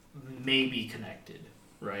maybe connected,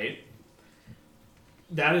 right?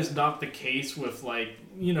 That is not the case with, like,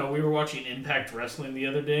 you know, we were watching Impact Wrestling the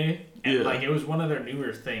other day, and like it was one of their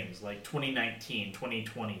newer things, like 2019,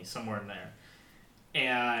 2020, somewhere in there,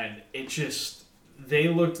 and it just, they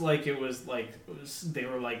looked like it was like they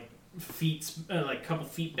were like like a couple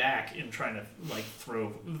feet back and trying to like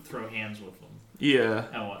throw hands with them. Yeah.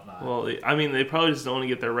 And whatnot. Well, I mean, they probably just don't want to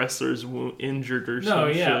get their wrestlers injured or something. No,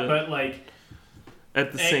 yeah, but like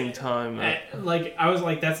at the same time, like I was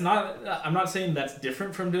like, that's not. I'm not saying that's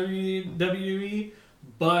different from WWE,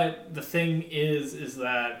 but the thing is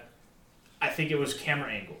that I think it was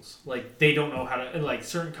camera angles. Like, they don't know how to... Like,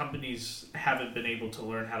 certain companies haven't been able to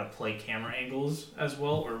learn how to play camera angles as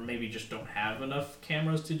well, or maybe just don't have enough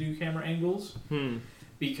cameras to do camera angles.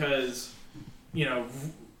 Because, you know,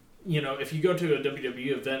 if you go to a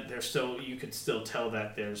WWE event, you could still tell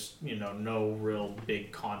that there's, you know, no real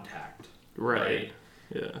big contact. Right?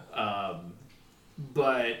 Yeah.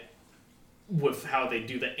 But with how they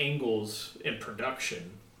do the angles in production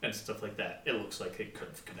and stuff like that, it looks like it could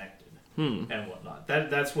have connected. And whatnot.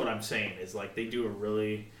 That's what I'm saying is like they do a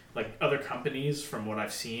really like other companies from what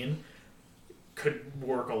I've seen could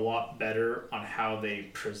work a lot better on how they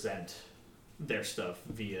present their stuff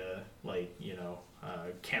via like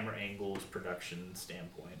camera angles, production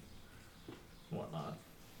standpoint, whatnot.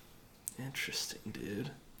 Interesting,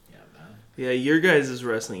 dude. Yeah, man. Yeah, your guys'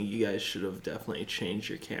 wrestling, you guys should have definitely changed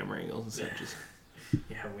your camera angles instead of just.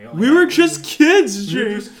 Yeah, we were just kids, We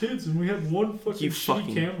were just kids, and we had one fucking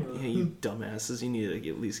camera. Yeah, you dumbasses. You need to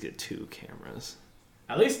at least get 2 cameras.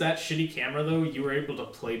 At least that shitty camera, though, you were able to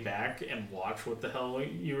play back and watch what the hell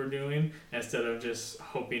you were doing instead of just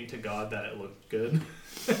hoping to God that it looked good.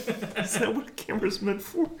 Is that what a camera's meant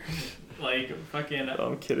for? Like, fucking...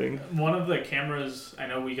 Oh, I'm kidding. One of the cameras I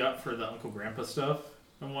know we got for the Uncle Grandpa stuff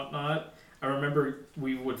and whatnot, I remember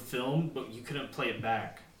we would film, but you couldn't play it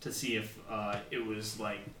back to see if it was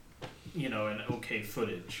like, an okay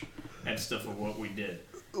footage and stuff of what we did.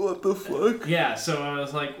 What the fuck? Yeah, so I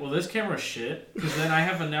was like, well, this camera's shit, because then I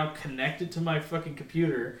have to now connect it to my fucking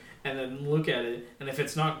computer and then look at it, and if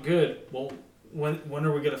it's not good, well, when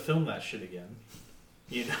are we going to film that shit again?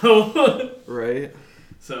 Right.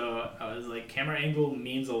 So I was like, camera angle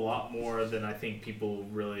means a lot more than I think people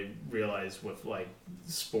really realize with like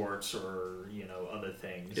sports or, other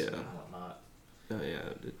things and whatnot. Oh yeah,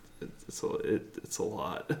 it's a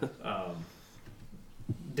lot.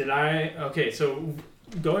 Okay, so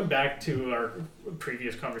going back to our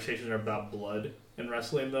previous conversation about blood in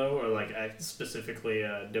wrestling though, or like specifically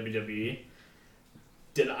WWE,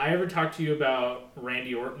 did I ever talk to you about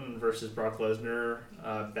Randy Orton versus Brock Lesnar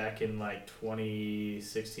back in like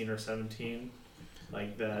 2016 or 17?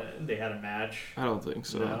 Like they had a match? I don't think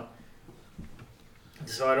so. No?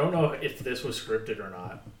 So I don't know if this was scripted or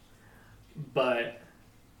not. But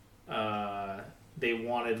they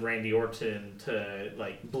wanted Randy Orton to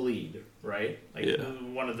like bleed, right? Like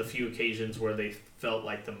one of the few occasions where they felt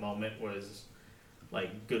like the moment was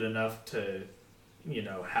like good enough to,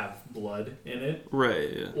 have blood in it.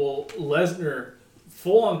 Right. Yeah. Well, Lesnar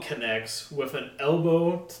full on connects with an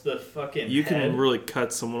elbow to the fucking You head. can really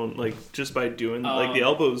cut someone like just by doing like the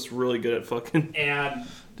elbow's really good at fucking and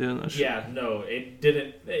doing that shit. Yeah, no, it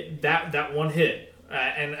didn't. That one hit.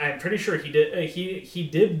 And I'm pretty sure he did. He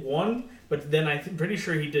did one, but then I'm pretty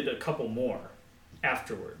sure he did a couple more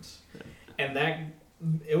afterwards, and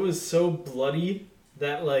it was so bloody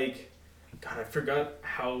that like, God, I forgot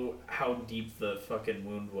how deep the fucking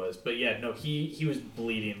wound was. But yeah, no, he was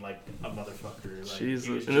bleeding like a motherfucker. Like,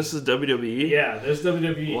 Jesus, and this is WWE. Yeah, this is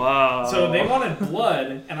WWE. Wow. So they wanted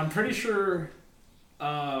blood, and I'm pretty sure,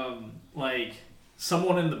 like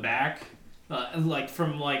someone in the back. Like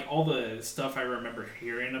from like all the stuff I remember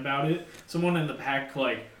hearing about it, someone in the back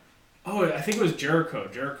I think it was Jericho.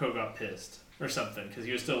 Jericho got pissed or something because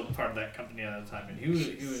he was still part of that company at the time, and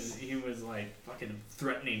he was like fucking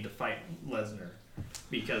threatening to fight Lesnar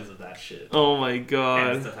because of that shit. Oh my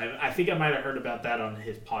God! I think I might have heard about that on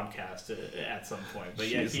his podcast at some point, but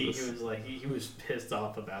yeah, he was like he was pissed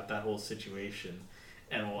off about that whole situation.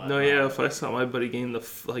 No, yeah. If I saw my buddy getting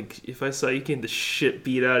if I saw you getting the shit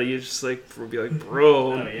beat out of you, just like be like,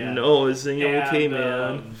 bro, no, isn't okay,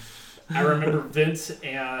 man? I remember Vince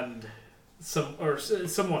and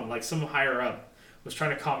someone like some higher up was trying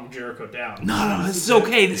to calm Jericho down. No, this is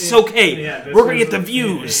okay. This is okay. Yeah, we're gonna get the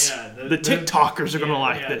views. The TikTokers are gonna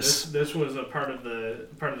like this. This was a part of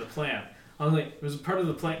the plan. I was like, it was a part of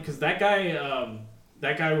the plan because that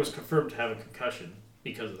guy was confirmed to have a concussion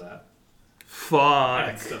because of that. Fuck.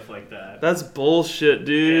 And stuff like that. That's bullshit,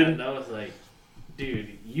 dude. And I was like,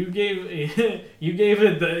 dude, you gave the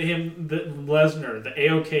Lesnar the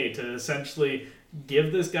A-OK to essentially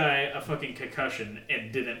give this guy a fucking concussion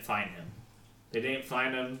and didn't fine him. They didn't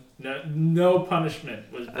fine him. No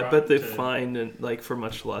punishment was brought. I bet they fined for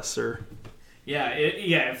much lesser. Yeah,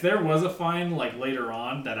 if there was a fine like later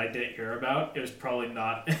on that I didn't hear about, it was probably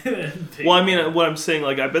not. Well, I mean, what I'm saying,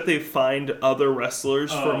 like, I bet they fined other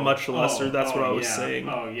wrestlers for much lesser. That's what I was saying.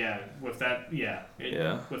 Oh yeah, with that,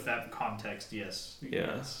 with that context, yes.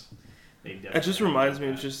 Yes. It just reminds me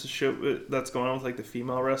of just the shit that's going on with like the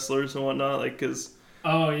female wrestlers and whatnot, like, because.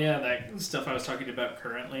 Oh yeah, that stuff I was talking about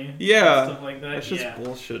currently. Yeah, stuff like that. That's just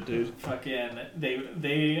bullshit, dude. Fucking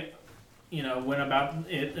they went about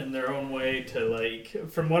it in their own way to, like,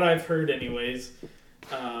 from what I've heard anyways,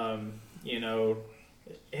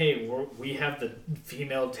 hey, we have the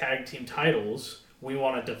female tag team titles, we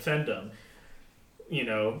want to defend them,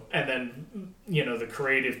 and then, the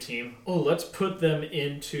creative team, let's put them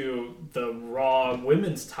into the Raw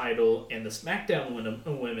women's title and the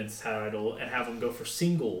SmackDown women's title and have them go for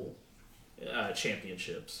single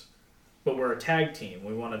championships. But we're a tag team,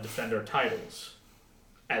 we want to defend our titles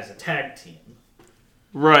as a tag team.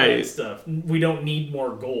 Right. And stuff. We don't need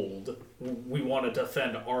more gold. We want to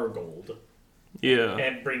defend our gold. Yeah.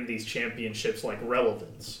 And bring these championships, like,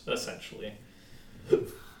 relevance, essentially.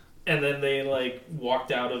 And then they, like,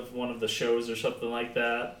 walked out of one of the shows or something like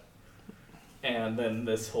that. And then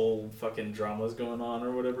this whole fucking drama's going on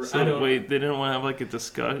or whatever. So, wait, they didn't want to have, like, a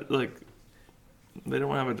discussion? Like, they didn't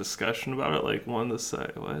want to have a discussion about it? Like, one to say,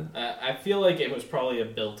 what? I feel like it was probably a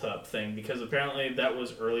built-up thing, because apparently that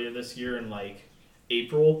was earlier this year in, like,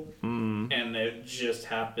 April. And it just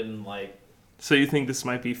happened, like... So you think this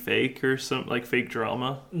might be fake or some, like, fake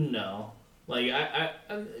drama? No. Like, I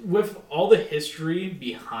with all the history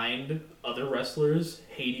behind other wrestlers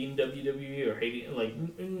hating WWE or hating, like,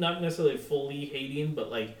 not necessarily fully hating,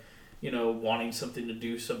 but, like, wanting something to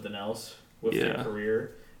do something else with their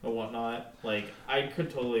career and whatnot, like, I could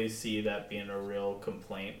totally see that being a real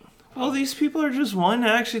complaint. Well, these people are just wanting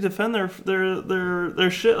to actually defend their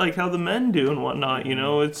shit like how the men do and whatnot,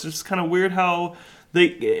 It's just kind of weird how...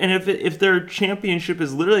 And if their championship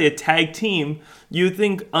is literally a tag team, you'd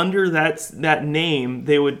think under that name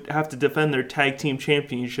they would have to defend their tag team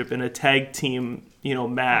championship in a tag team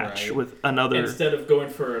match with another. Instead of going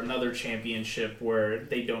for another championship where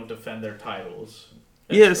they don't defend their titles.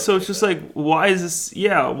 Yeah, so it's just like, why is this?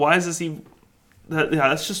 Yeah, why is this even?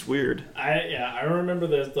 That's just weird. I remember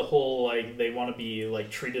there's the whole, like, they want to be,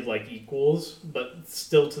 like, treated like equals, but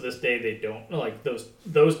still to this day they don't. Like,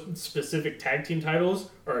 those specific tag team titles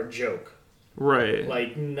are a joke. Right.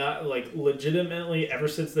 Like, not, like, legitimately ever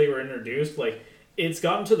since they were introduced, like, it's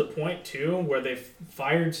gotten to the point too where they've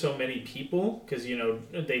fired so many people because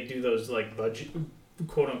they do those, like, budget,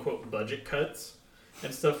 quote unquote, budget cuts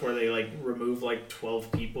and stuff where they, like, remove, like,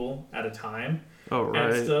 12 people at a time. Oh,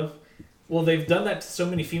 right. And stuff. Well, they've done that to so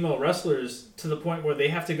many female wrestlers to the point where they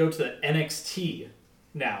have to go to the NXT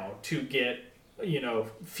now to get,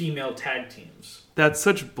 female tag teams. That's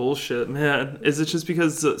such bullshit, man. Is it just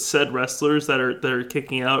because said wrestlers that are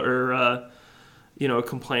kicking out are,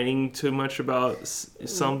 complaining too much about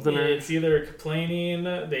something? It's either complaining,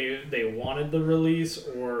 they wanted the release,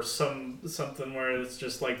 or something where it's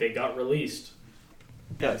just like they got released.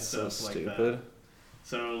 That's so stupid. Like that.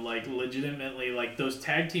 So, like, legitimately, like, those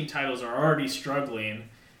tag team titles are already struggling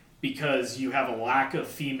because you have a lack of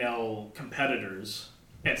female competitors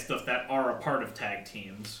and stuff that are a part of tag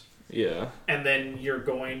teams. Yeah. And then you're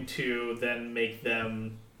going to then make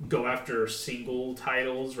them go after single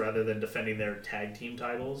titles rather than defending their tag team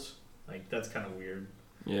titles. Like, that's kind of weird.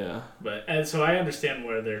 Yeah. And so I understand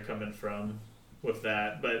where they're coming from with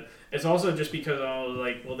that, but it's also just because I was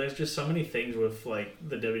like, well, there's just so many things with, like,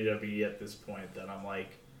 the WWE at this point that I'm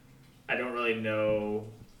like, I don't really know,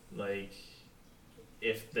 like,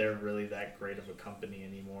 if they're really that great of a company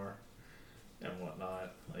anymore and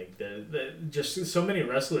whatnot. Like, just so many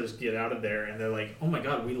wrestlers get out of there and they're like, oh my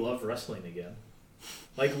god, we love wrestling again.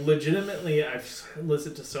 Like, legitimately, I've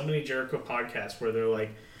listened to so many Jericho podcasts where they're like,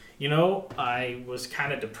 I was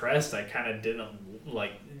kind of depressed. I kind of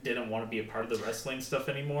didn't want to be a part of the wrestling stuff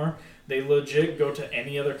anymore. They legit go to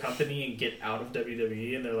any other company and get out of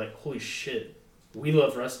WWE, and they're like, holy shit, we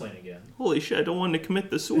love wrestling again. Holy shit, I don't want to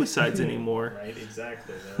commit the suicides anymore. Right,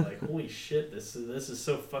 exactly. They're like, holy shit, this is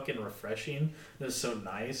so fucking refreshing. This is so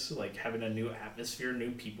nice, like, having a new atmosphere,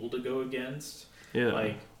 new people to go against. Yeah.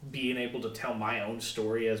 Like, being able to tell my own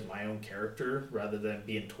story as my own character rather than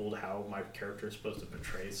being told how my character is supposed to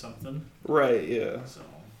portray something. Right, yeah. So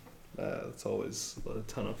that's always a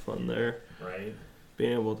ton of fun there. Right.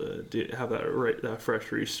 Being able to have that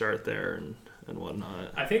fresh restart there and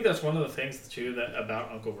whatnot. I think that's one of the things, too, that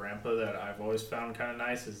about Uncle Grandpa that I've always found kind of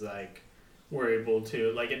nice is, like, we're able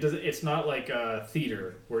to, like, it's not like a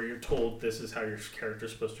theater where you're told this is how your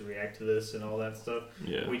character's supposed to react to this and all that stuff.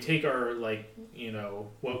 Yeah. We take our, like,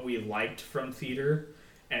 what we liked from theater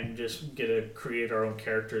and just get to create our own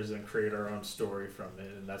characters and create our own story from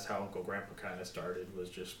it. And that's how Uncle Grandpa kind of started, was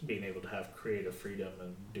just being able to have creative freedom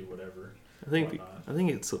and do whatever. I think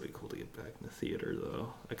it'd still be cool to get back in the theater,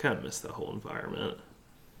 though. I kind of miss that whole environment.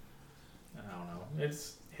 I don't know.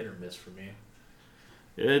 It's hit or miss for me.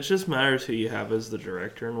 It just matters who you have as the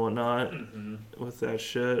director and whatnot with that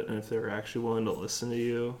shit, and if they're actually willing to listen to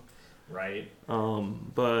you. Right.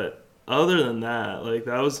 But other than that, like,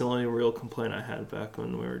 that was the only real complaint I had back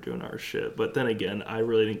when we were doing our shit. But then again, I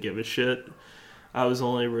really didn't give a shit. I was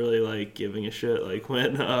only really, like, giving a shit, like,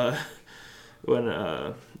 when I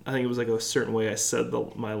think it was, like, a certain way I said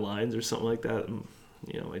my lines or something like that. And,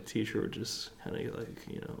 you know, my teacher would just kind of, like,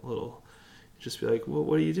 you know, a little, just be like, well,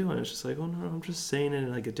 what are you doing? It's just like, oh, no, I'm just saying it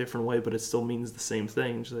in, like, a different way, but it still means the same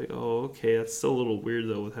thing. She's like, oh, okay, that's still a little weird,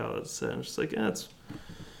 though, with how it's said. I'm just like, yeah, it's...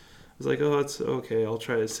 I was like, oh, it's okay. I'll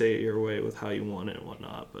try to say it your way with how you want it and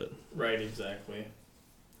whatnot, but right, exactly.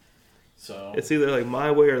 So it's either like my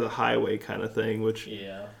way or the highway kind of thing. Which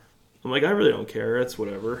I'm like, I really don't care. It's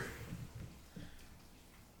whatever.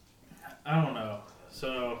 I don't know.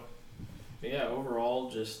 So yeah, overall,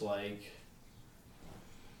 just like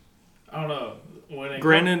I don't know.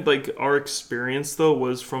 Granted, like our experience though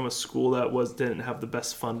was from a school that didn't have the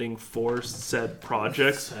best funding for said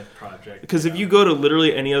project. Because if you go to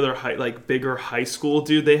literally any other bigger high school,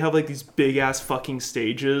 dude, they have like these big ass fucking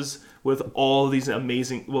stages with all these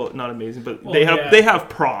amazing. Well, not amazing, but they have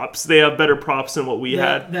props. They have better props than what we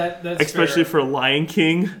had. That's especially fair. For Lion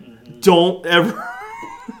King. Mm-hmm. Don't ever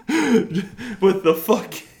with the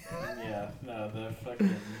fucking. Yeah, no, the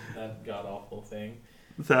fucking that god awful thing.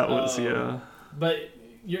 That was But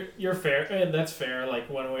you're fair, and that's fair. Like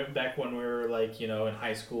when we were like, you know, in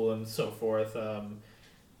high school and so forth. The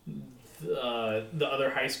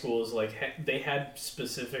other high schools like they had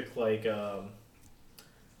specific like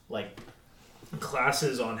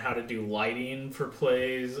classes on how to do lighting for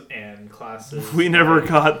plays and classes. We never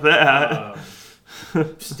got that.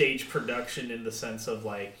 Stage production in the sense of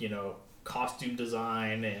like, you know, costume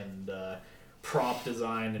design and prop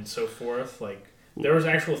design and so forth. Like there was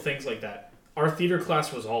actual things like that. Our theater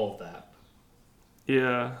class was all of that.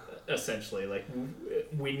 Yeah. Essentially, like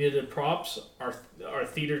we needed props. Our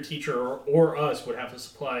theater teacher or us would have to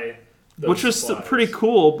supply those which was supplies. Pretty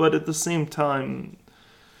cool, but at the same time,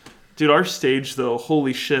 dude, our stage though,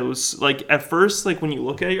 holy shit, was like at first, like when you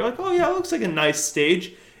look at it, you're like, oh yeah, it looks like a nice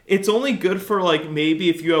stage. It's only good for like maybe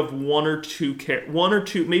if you have one or two,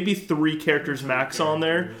 maybe 3 characters max on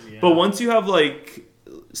there. Yeah. But once you have like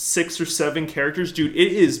 6 or 7 characters, dude,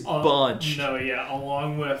 it is bunch. No, yeah,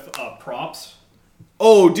 along with props.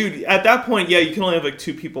 Oh, dude, at that point, yeah, you can only have like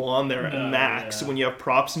 2 people on there max when you have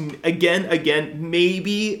props. Again,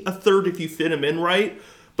 maybe a third if you fit them in right.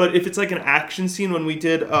 But if it's like an action scene, when we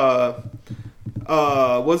did, what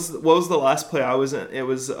was the last play I was in? It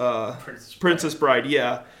was Princess Bride,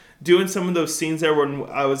 yeah. Doing some of those scenes there when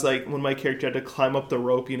I was like, when my character had to climb up the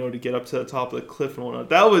rope, you know, to get up to the top of the cliff and whatnot.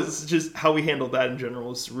 That was just how we handled that in general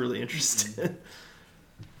was really interesting. Mm-hmm.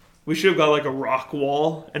 We should have got like a rock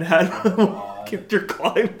wall and had a character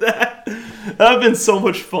climb that. That would have been so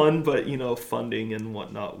much fun, but you know, funding and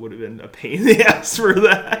whatnot would have been a pain in the ass for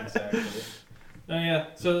that. Exactly. Oh yeah.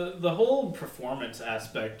 So the whole performance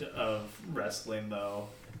aspect of wrestling, though,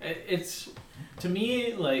 it's to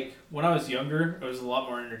me like when I was younger, it was a lot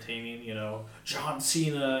more entertaining. You know, John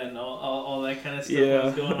Cena and all that kind of stuff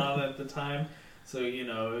was going on at the time. So you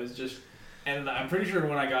know, it was just. And I'm pretty sure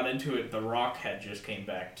when I got into it, The Rock had just came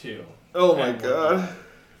back too. Oh my god.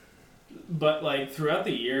 But like throughout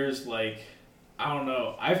the years, like I don't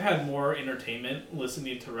know, I've had more entertainment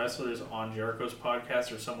listening to wrestlers on Jericho's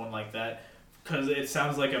podcast or someone like that, because it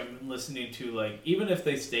sounds like I'm listening to like, even if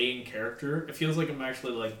they stay in character, it feels like I'm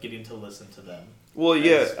actually like getting to listen to them. Well,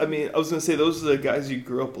 yeah, I mean, I was gonna say those are the guys you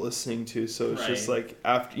grew up listening to, so it's just like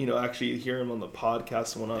after actually hearing them on the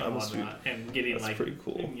podcast and whatnot, and getting that's like pretty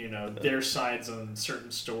cool. Their sides on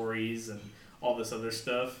certain stories and all this other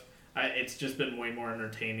stuff. It's just been way more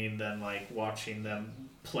entertaining than like watching them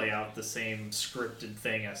play out the same scripted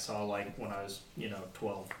thing I saw like when I was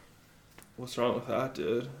 12. What's wrong with that,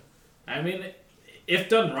 dude? I mean, if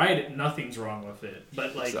done right, nothing's wrong with it.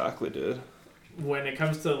 But like exactly, dude. When it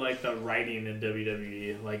comes to like the writing in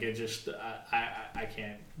WWE, like it just I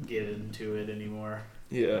can't get into it anymore.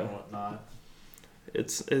 Yeah. And whatnot.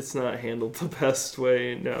 It's not handled the best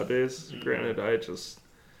way nowadays. Mm-hmm. Granted,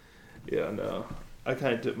 I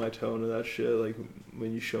kind of dip my toe into that shit. Like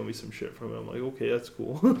when you show me some shit from it, I'm like, okay, that's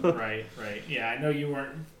cool. Right. Yeah, I know you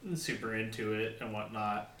weren't super into it and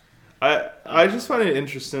whatnot. I just find it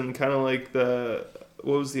interesting, kind of like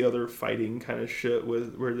what was the other fighting kind of shit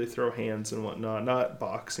with where they throw hands and whatnot? Not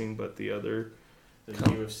boxing, but the other. The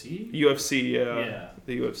UFC? UFC, yeah.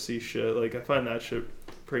 The UFC shit. Like, I find that shit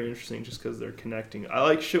pretty interesting just because they're connecting. I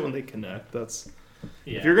like shit when they connect.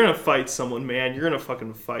 If you're going to fight someone, man, you're going to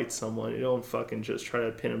fucking fight someone. You don't fucking just try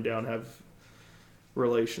to pin them down, have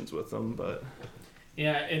relations with them, but.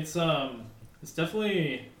 Yeah, it's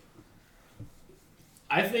definitely.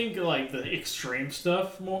 I think like the extreme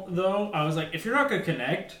stuff more, though. I was like, if you're not gonna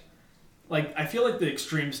connect, like I feel like the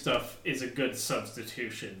extreme stuff is a good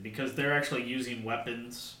substitution because they're actually using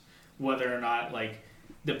weapons, whether or not like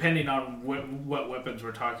depending on what weapons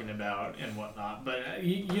we're talking about and whatnot. But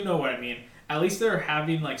you know what I mean. At least they're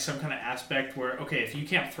having like some kind of aspect where okay, if you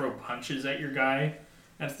can't throw punches at your guy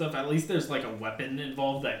and stuff, at least there's like a weapon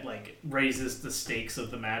involved that like raises the stakes of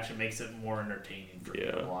the match and makes it more entertaining for you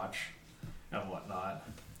to watch and whatnot.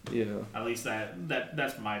 Yeah. At least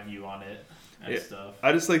that's my view on it. And stuff.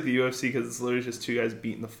 I just like the UFC because it's literally just two guys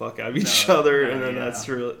beating the fuck out of each other, and then that's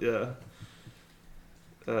real.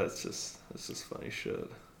 It's just funny shit.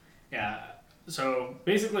 Yeah. So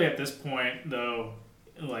basically, at this point, though,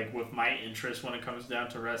 like with my interest when it comes down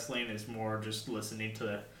to wrestling, is more just listening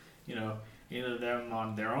to, either them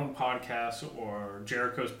on their own podcast or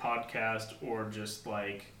Jericho's podcast or just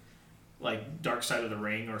like Dark Side of the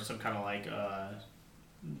Ring or some kind of like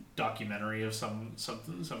documentary of some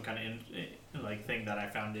kind of like thing that I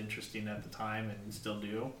found interesting at the time and still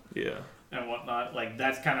do. Yeah. And whatnot. Like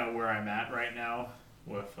that's kind of where I'm at right now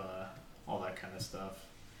with all that kind of stuff.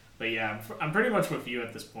 But yeah, I'm pretty much with you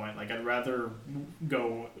at this point. Like I'd rather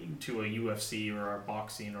go to a UFC or a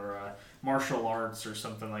boxing or a martial arts or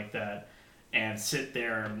something like that and sit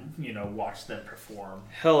there and, watch them perform.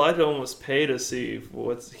 Hell, I'd almost pay to see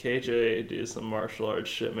what's KJ do some martial arts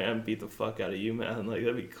shit, man. Beat the fuck out of you, man. Like,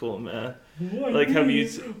 that'd be cool, man. Why like, me? Have you...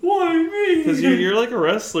 Why me? Because you're like a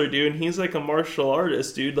wrestler, dude, and he's like a martial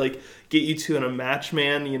artist, dude. Like, get you two in a match,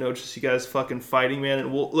 man. Just you guys fucking fighting, man.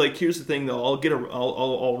 And we'll, like, here's the thing, though.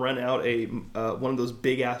 I'll rent out a one of those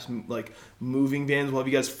big-ass, like, moving vans. We'll have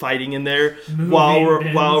you guys fighting in there while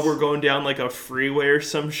we're going down, like, a freeway or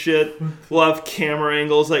some shit. We'll have camera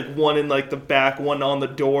angles, like, one in, like, the back, one on the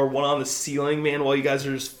door, one on the ceiling, man, while you guys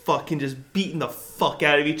are just beating the fuck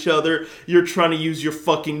out of each other. You're trying to use your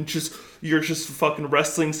fucking fucking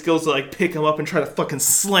wrestling skills to like pick him up and try to fucking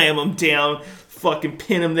slam him down, fucking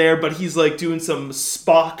pin him there, but he's like doing some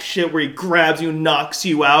Spock shit where he grabs you and knocks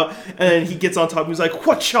you out, and then he gets on top and he's like,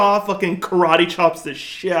 whatcha, fucking karate chops the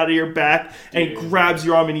shit out of your back, and he grabs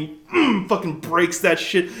your arm and he fucking breaks that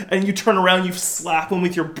shit, and you turn around, you slap him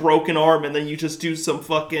with your broken arm, and then you just do some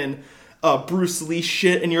fucking Bruce Lee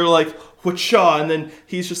shit, and you're like, whatcha, and then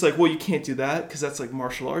he's just like, well, you can't do that, because that's like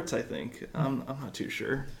martial arts, I think. I'm not too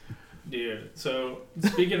sure. Dude, so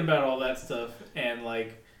speaking about all that stuff, and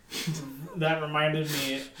like that reminded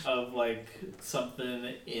me of like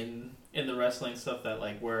something in the wrestling stuff that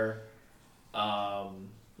like where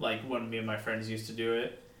like when me and my friends used to do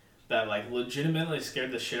it that like legitimately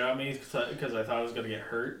scared the shit out of me because I thought I was gonna get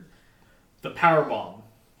hurt. The power bomb,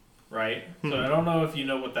 right? So I don't know if you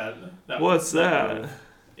know what that what's that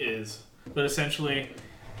is, but essentially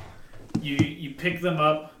you pick them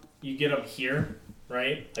up, you get them here.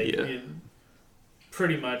 Right? Like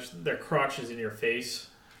pretty much their crotch is in your face.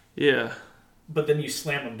 Yeah. But then you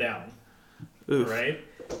slam them down. Oof. Right?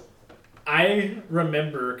 I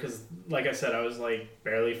remember, because like I said, I was like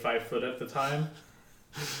barely 5 foot at the time.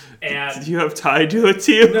 And did you have Ty do it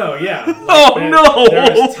to you? No, yeah. Like, no!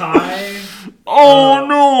 There was Ty. Oh,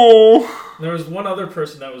 no! There was one other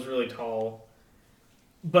person that was really tall.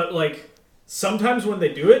 But like, sometimes when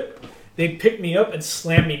they do it, they'd pick me up and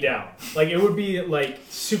slam me down. Like, it would be, like,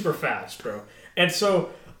 super fast, bro. And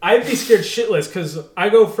so, I'd be scared shitless, because I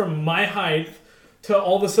go from my height to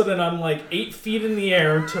all of a sudden I'm, like, 8 feet in the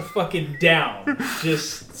air to fucking down.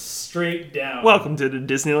 Just straight down. Welcome to the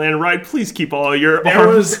Disneyland ride. Please keep all your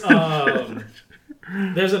arms.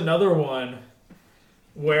 There's another one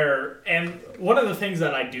where, and one of the things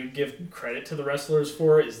that I do give credit to the wrestlers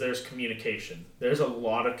for is there's communication. There's a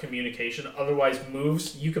lot of communication. Otherwise,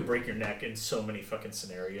 moves, you could break your neck in so many fucking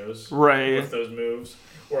scenarios. Right. With those moves.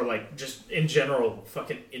 Or, like, just in general,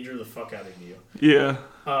 fucking injure the fuck out of you. Yeah.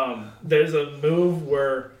 There's a move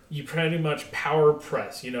where you pretty much power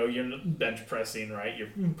press. You're bench pressing, right? You're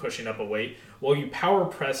pushing up a weight. Well, you power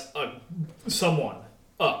press someone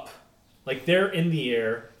up. Like, they're in the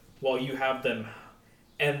air while you have them.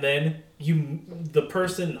 And then the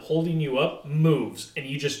person holding you up moves, and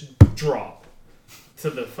you just drop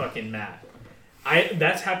to the fucking mat.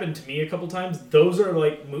 That's happened to me a couple times. Those are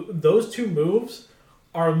like those two moves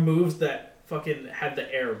are moves that fucking had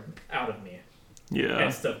the air out of me. Yeah.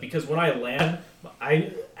 And stuff, because when I land,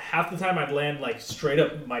 half the time I'd land like straight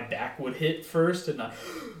up. My back would hit first, and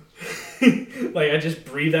like I just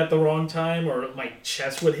breathe at the wrong time, or my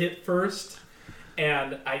chest would hit first.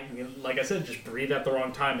 And like I said, just breathe at the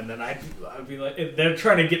wrong time, and then I'd be like, they're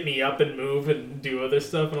trying to get me up and move and do other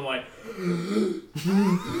stuff, and I'm like,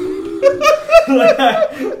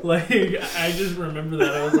 like I just remember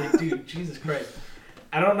that. I was like, dude, Jesus Christ.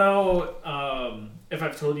 I don't know if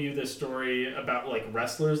I've told you this story about like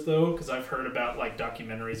wrestlers though, because I've heard about like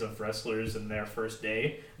documentaries of wrestlers and their first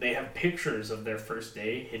day. They have pictures of their first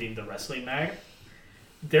day hitting the wrestling mat.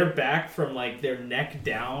 Their back from like their neck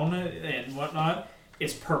down and whatnot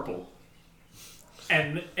is purple.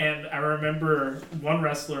 And I remember one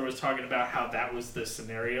wrestler was talking about how that was the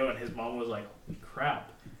scenario, and his mom was like, "Holy crap,"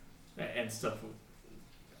 and stuff.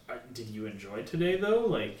 Did you enjoy today though?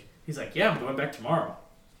 Like, he's like, "Yeah, I'm going back tomorrow."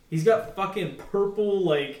 He's got fucking purple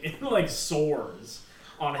like sores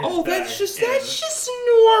on his back. That's just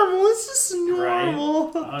normal. It's just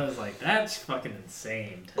normal. Right? I was like, that's fucking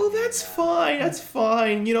insane. That's fine. That's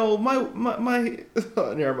fine. You know, my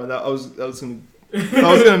never mind. I was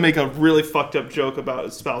gonna make a really fucked up joke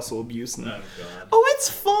about spousal abuse. And, it's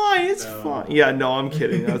fine. It's fine. Yeah, no, I'm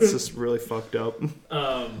kidding. That's just really fucked up.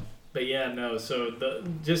 But yeah, no. So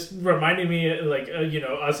just reminding me, like,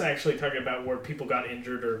 us actually talking about where people got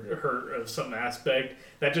injured or hurt of some aspect.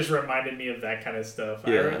 That just reminded me of that kind of stuff.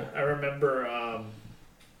 Yeah. I remember.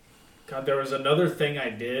 God, there was another thing I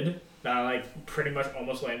did that I like pretty much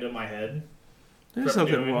almost landed on my head. There's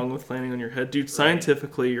nothing wrong with landing on your head, dude.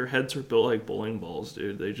 Scientifically, your heads are built like bowling balls,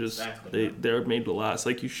 dude. They just they're made to last.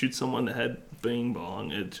 Like you shoot someone in the head, bing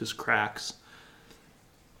bong, it just cracks.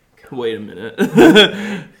 Wait a minute.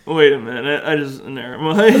 I just never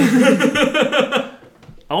mind.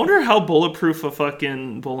 I wonder how bulletproof a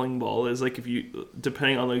fucking bowling ball is. Like if you,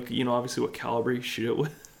 depending on like obviously what caliber you shoot it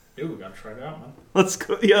with. Dude, we gotta try it out, man. Let's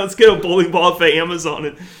go. Yeah, let's get a bowling ball off of Amazon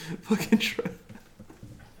and fucking try.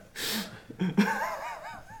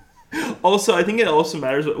 Also, I think it also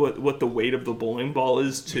matters what the weight of the bowling ball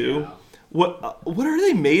is too. Yeah. What are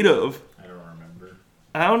they made of? I don't remember.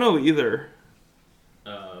 I don't know either.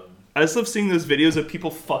 I just love seeing those videos of people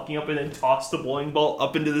fucking up and then toss the bowling ball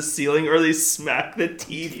up into the ceiling or they smack the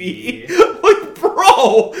TV. Like,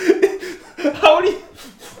 bro, how do you...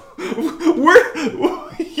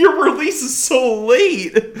 Your release is so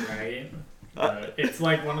late. Right? It's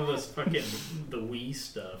like one of those fucking... the Wii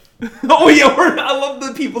stuff. Oh, yeah, I love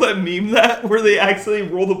the people that meme that, where they accidentally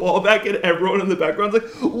roll the ball back and everyone in the background's like,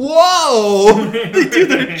 whoa! They do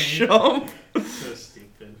their jump. So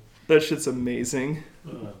stupid. That shit's amazing.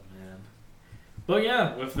 Oh, man. But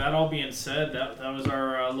yeah, with that all being said, that was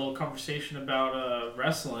our little conversation about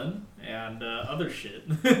wrestling and other shit.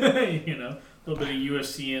 A little bit of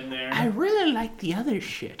UFC in there. I really like the other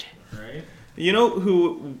shit. Right? You know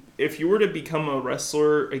who, if you were to become a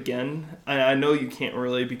wrestler again, I know you can't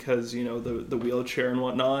really because, the wheelchair and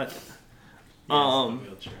whatnot. Yes, the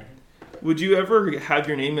wheelchair. Would you ever have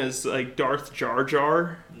your name as, like, Darth Jar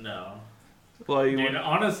Jar? No. Well, Dude,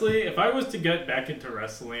 honestly, if I was to get back into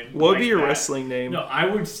wrestling... What would be your wrestling name? No, I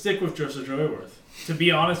would stick with Joseph Joyworth, to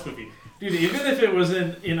be honest with you. Dude, even if it was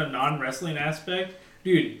in a non-wrestling aspect,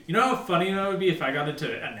 dude, you know how funny that would be if I got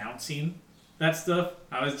into announcing that stuff?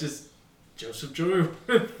 I was just... Joseph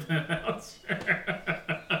Joyworth announcer.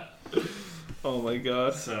 Oh my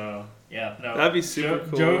god. So, yeah, no. That'd be super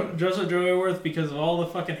cool. Joseph Joyworth, because of all the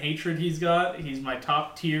fucking hatred he's got, he's my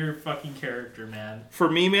top tier fucking character, man. For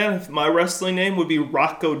me, man, my wrestling name would be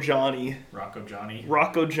Rocco Johnny. Rocco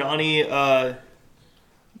Johnny, the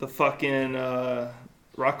fucking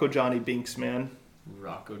Rocco Johnny Binks, man.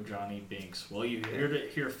 Rocco Johnny Binks. Well, you heard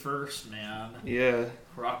it here first, man. Yeah.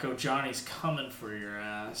 Rocco Johnny's coming for your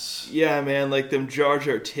ass. Yeah, man, like them Jar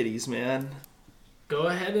Jar titties, man. Go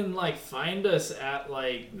ahead and, find us at,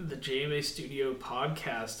 the JMAStudio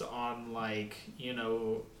podcast on,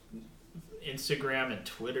 Instagram and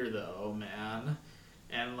Twitter, though, man.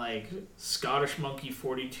 And, Scottish Monkey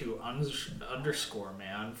 42 _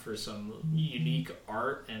 man, for some unique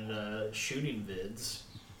art and shooting vids.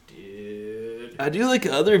 Dude. I do,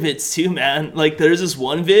 other vids, too, man. There's this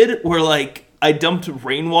one vid where, I dumped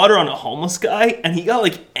rainwater on a homeless guy, and he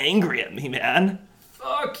got, angry at me, man.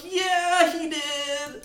 Fuck yeah!